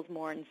struggles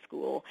more in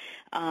school,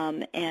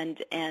 and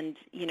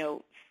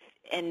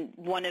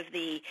one of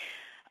the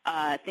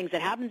things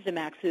that happens to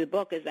Max through the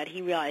book is that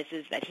he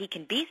realizes that he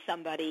can be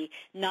somebody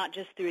not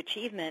just through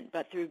achievement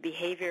but through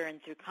behavior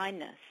and through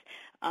kindness.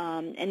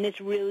 And this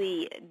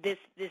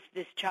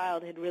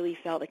child had really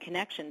felt a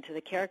connection to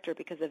the character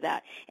because of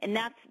that. And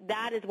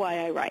that is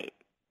why I write.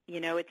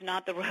 It's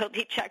not the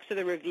royalty checks or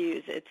the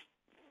reviews. It's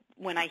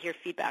when I hear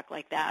feedback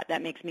like that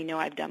makes me know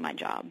I've done my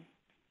job.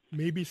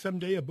 Maybe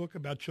someday a book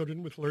about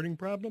children with learning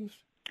problems?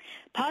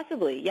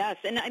 Possibly, yes.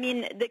 And I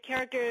mean, the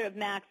character of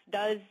Max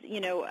does,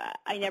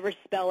 I never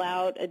spell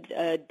out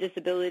a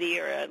disability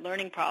or a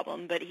learning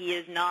problem, but he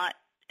is not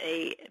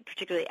a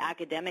particularly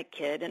academic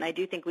kid. And I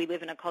do think we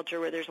live in a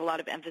culture where there's a lot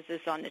of emphasis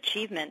on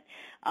achievement.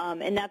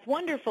 And that's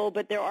wonderful,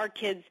 but there are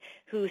kids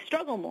who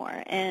struggle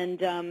more.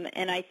 And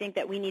I think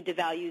that we need to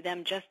value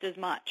them just as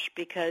much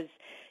because,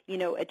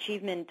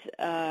 achievement,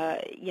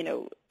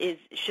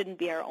 shouldn't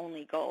be our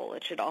only goal.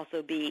 It should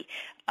also be,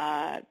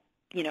 as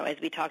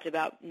we talked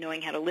about,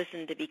 knowing how to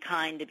listen, to be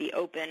kind, to be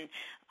open,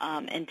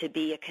 and to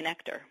be a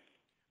connector.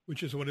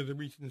 Which is one of the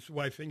reasons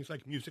why things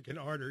like music and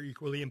art are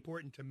equally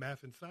important to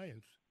math and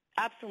science.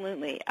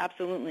 Absolutely,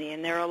 absolutely.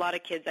 And there are a lot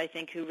of kids, I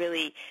think, who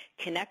really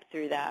connect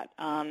through that.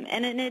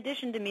 And in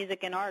addition to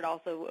music and art,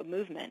 also a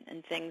movement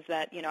and things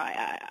that,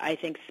 I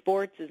think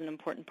sports is an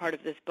important part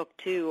of this book,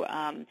 too.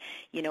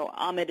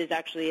 Ahmed is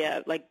actually,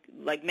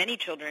 like many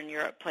children in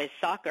Europe, plays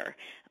soccer.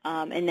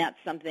 And that's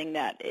something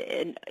that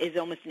is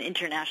almost an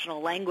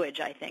international language,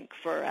 I think,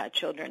 for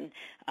children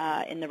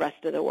in the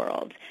rest of the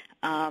world.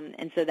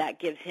 And so that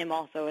gives him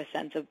also a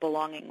sense of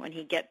belonging when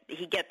he gets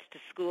to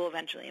school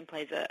eventually and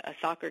plays a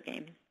soccer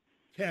game.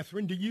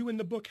 Katherine, do you in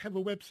the book have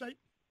a website?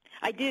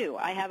 I do.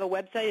 I have a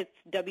website. It's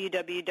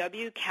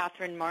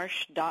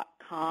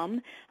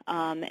www.KATHERINEMARSH.com,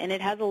 and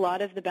it has a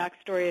lot of the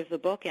backstory of the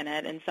book in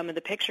it and some of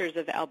the pictures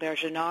of Albert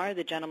Genard,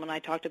 the gentleman I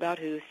talked about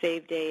who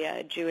saved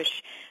a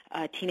Jewish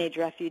teenage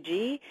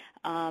refugee,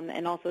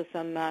 and also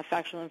some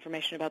factual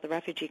information about the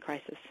refugee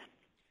crisis.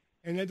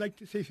 And I'd like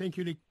to say thank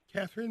you to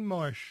Katherine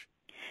Marsh,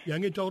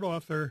 young adult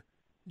author,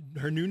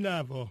 her new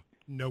novel,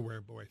 Nowhere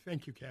Boy.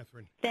 Thank you,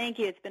 Katherine. Thank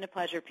you. It's been a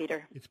pleasure,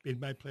 Peter. It's been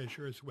my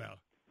pleasure as well.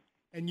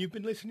 And you've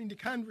been listening to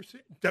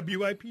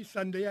WIP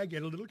Sunday. I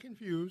get a little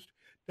confused.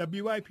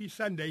 WIP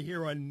Sunday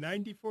here on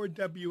 94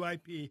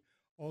 WIP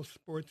All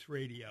Sports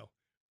Radio.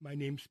 My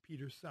name's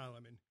Peter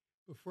Solomon.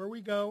 Before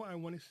we go, I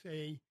want to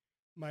say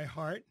my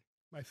heart,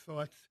 my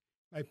thoughts,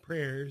 my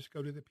prayers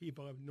go to the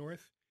people of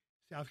North,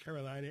 South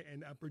Carolina,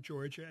 and Upper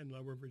Georgia and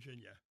Lower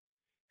Virginia.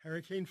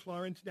 Hurricane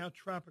Florence, now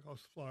Tropical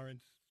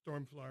Florence,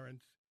 Storm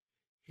Florence,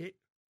 hit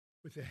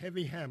with a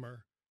heavy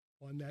hammer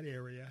on that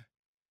area,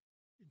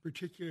 in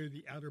particular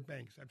the Outer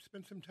Banks. I've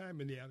spent some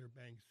time in the Outer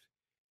Banks,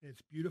 and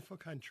it's beautiful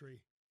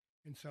country,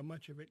 and so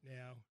much of it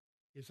now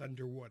is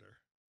underwater.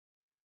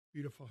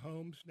 Beautiful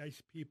homes,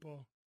 nice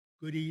people,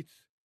 good eats,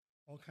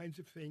 all kinds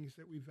of things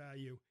that we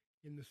value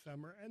in the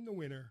summer and the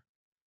winter,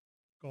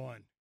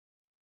 gone.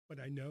 But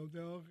I know,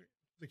 though,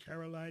 the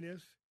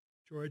Carolinas,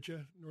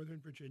 Georgia,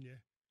 Northern Virginia,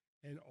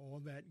 and all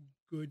that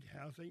good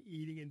housing,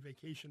 eating, and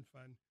vacation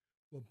fun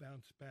will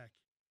bounce back.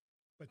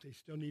 But they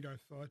still need our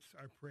thoughts,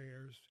 our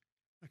prayers,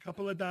 a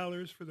couple of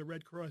dollars for the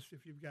Red Cross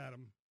if you've got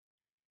them.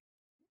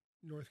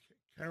 North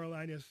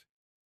Carolinas,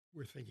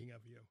 we're thinking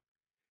of you.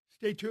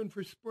 Stay tuned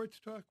for Sports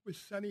Talk with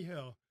Sonny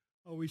Hill.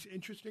 Always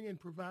interesting and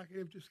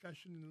provocative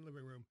discussion in the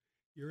living room.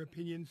 Your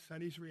opinions,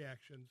 Sonny's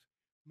reactions.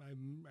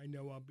 I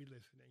know I'll be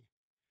listening.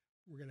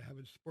 We're going to have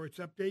a sports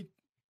update.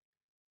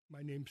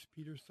 My name's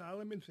Peter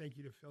Solomon. Thank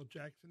you to Phil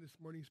Jackson, this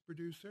morning's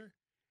producer,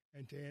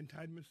 and to Ann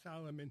Tideman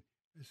Solomon,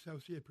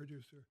 associate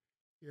producer,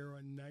 here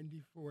on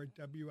 94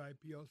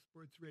 WIPL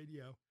Sports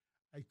Radio.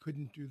 I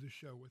couldn't do the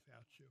show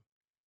without you.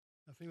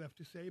 Nothing left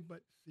to say,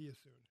 but see you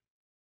soon.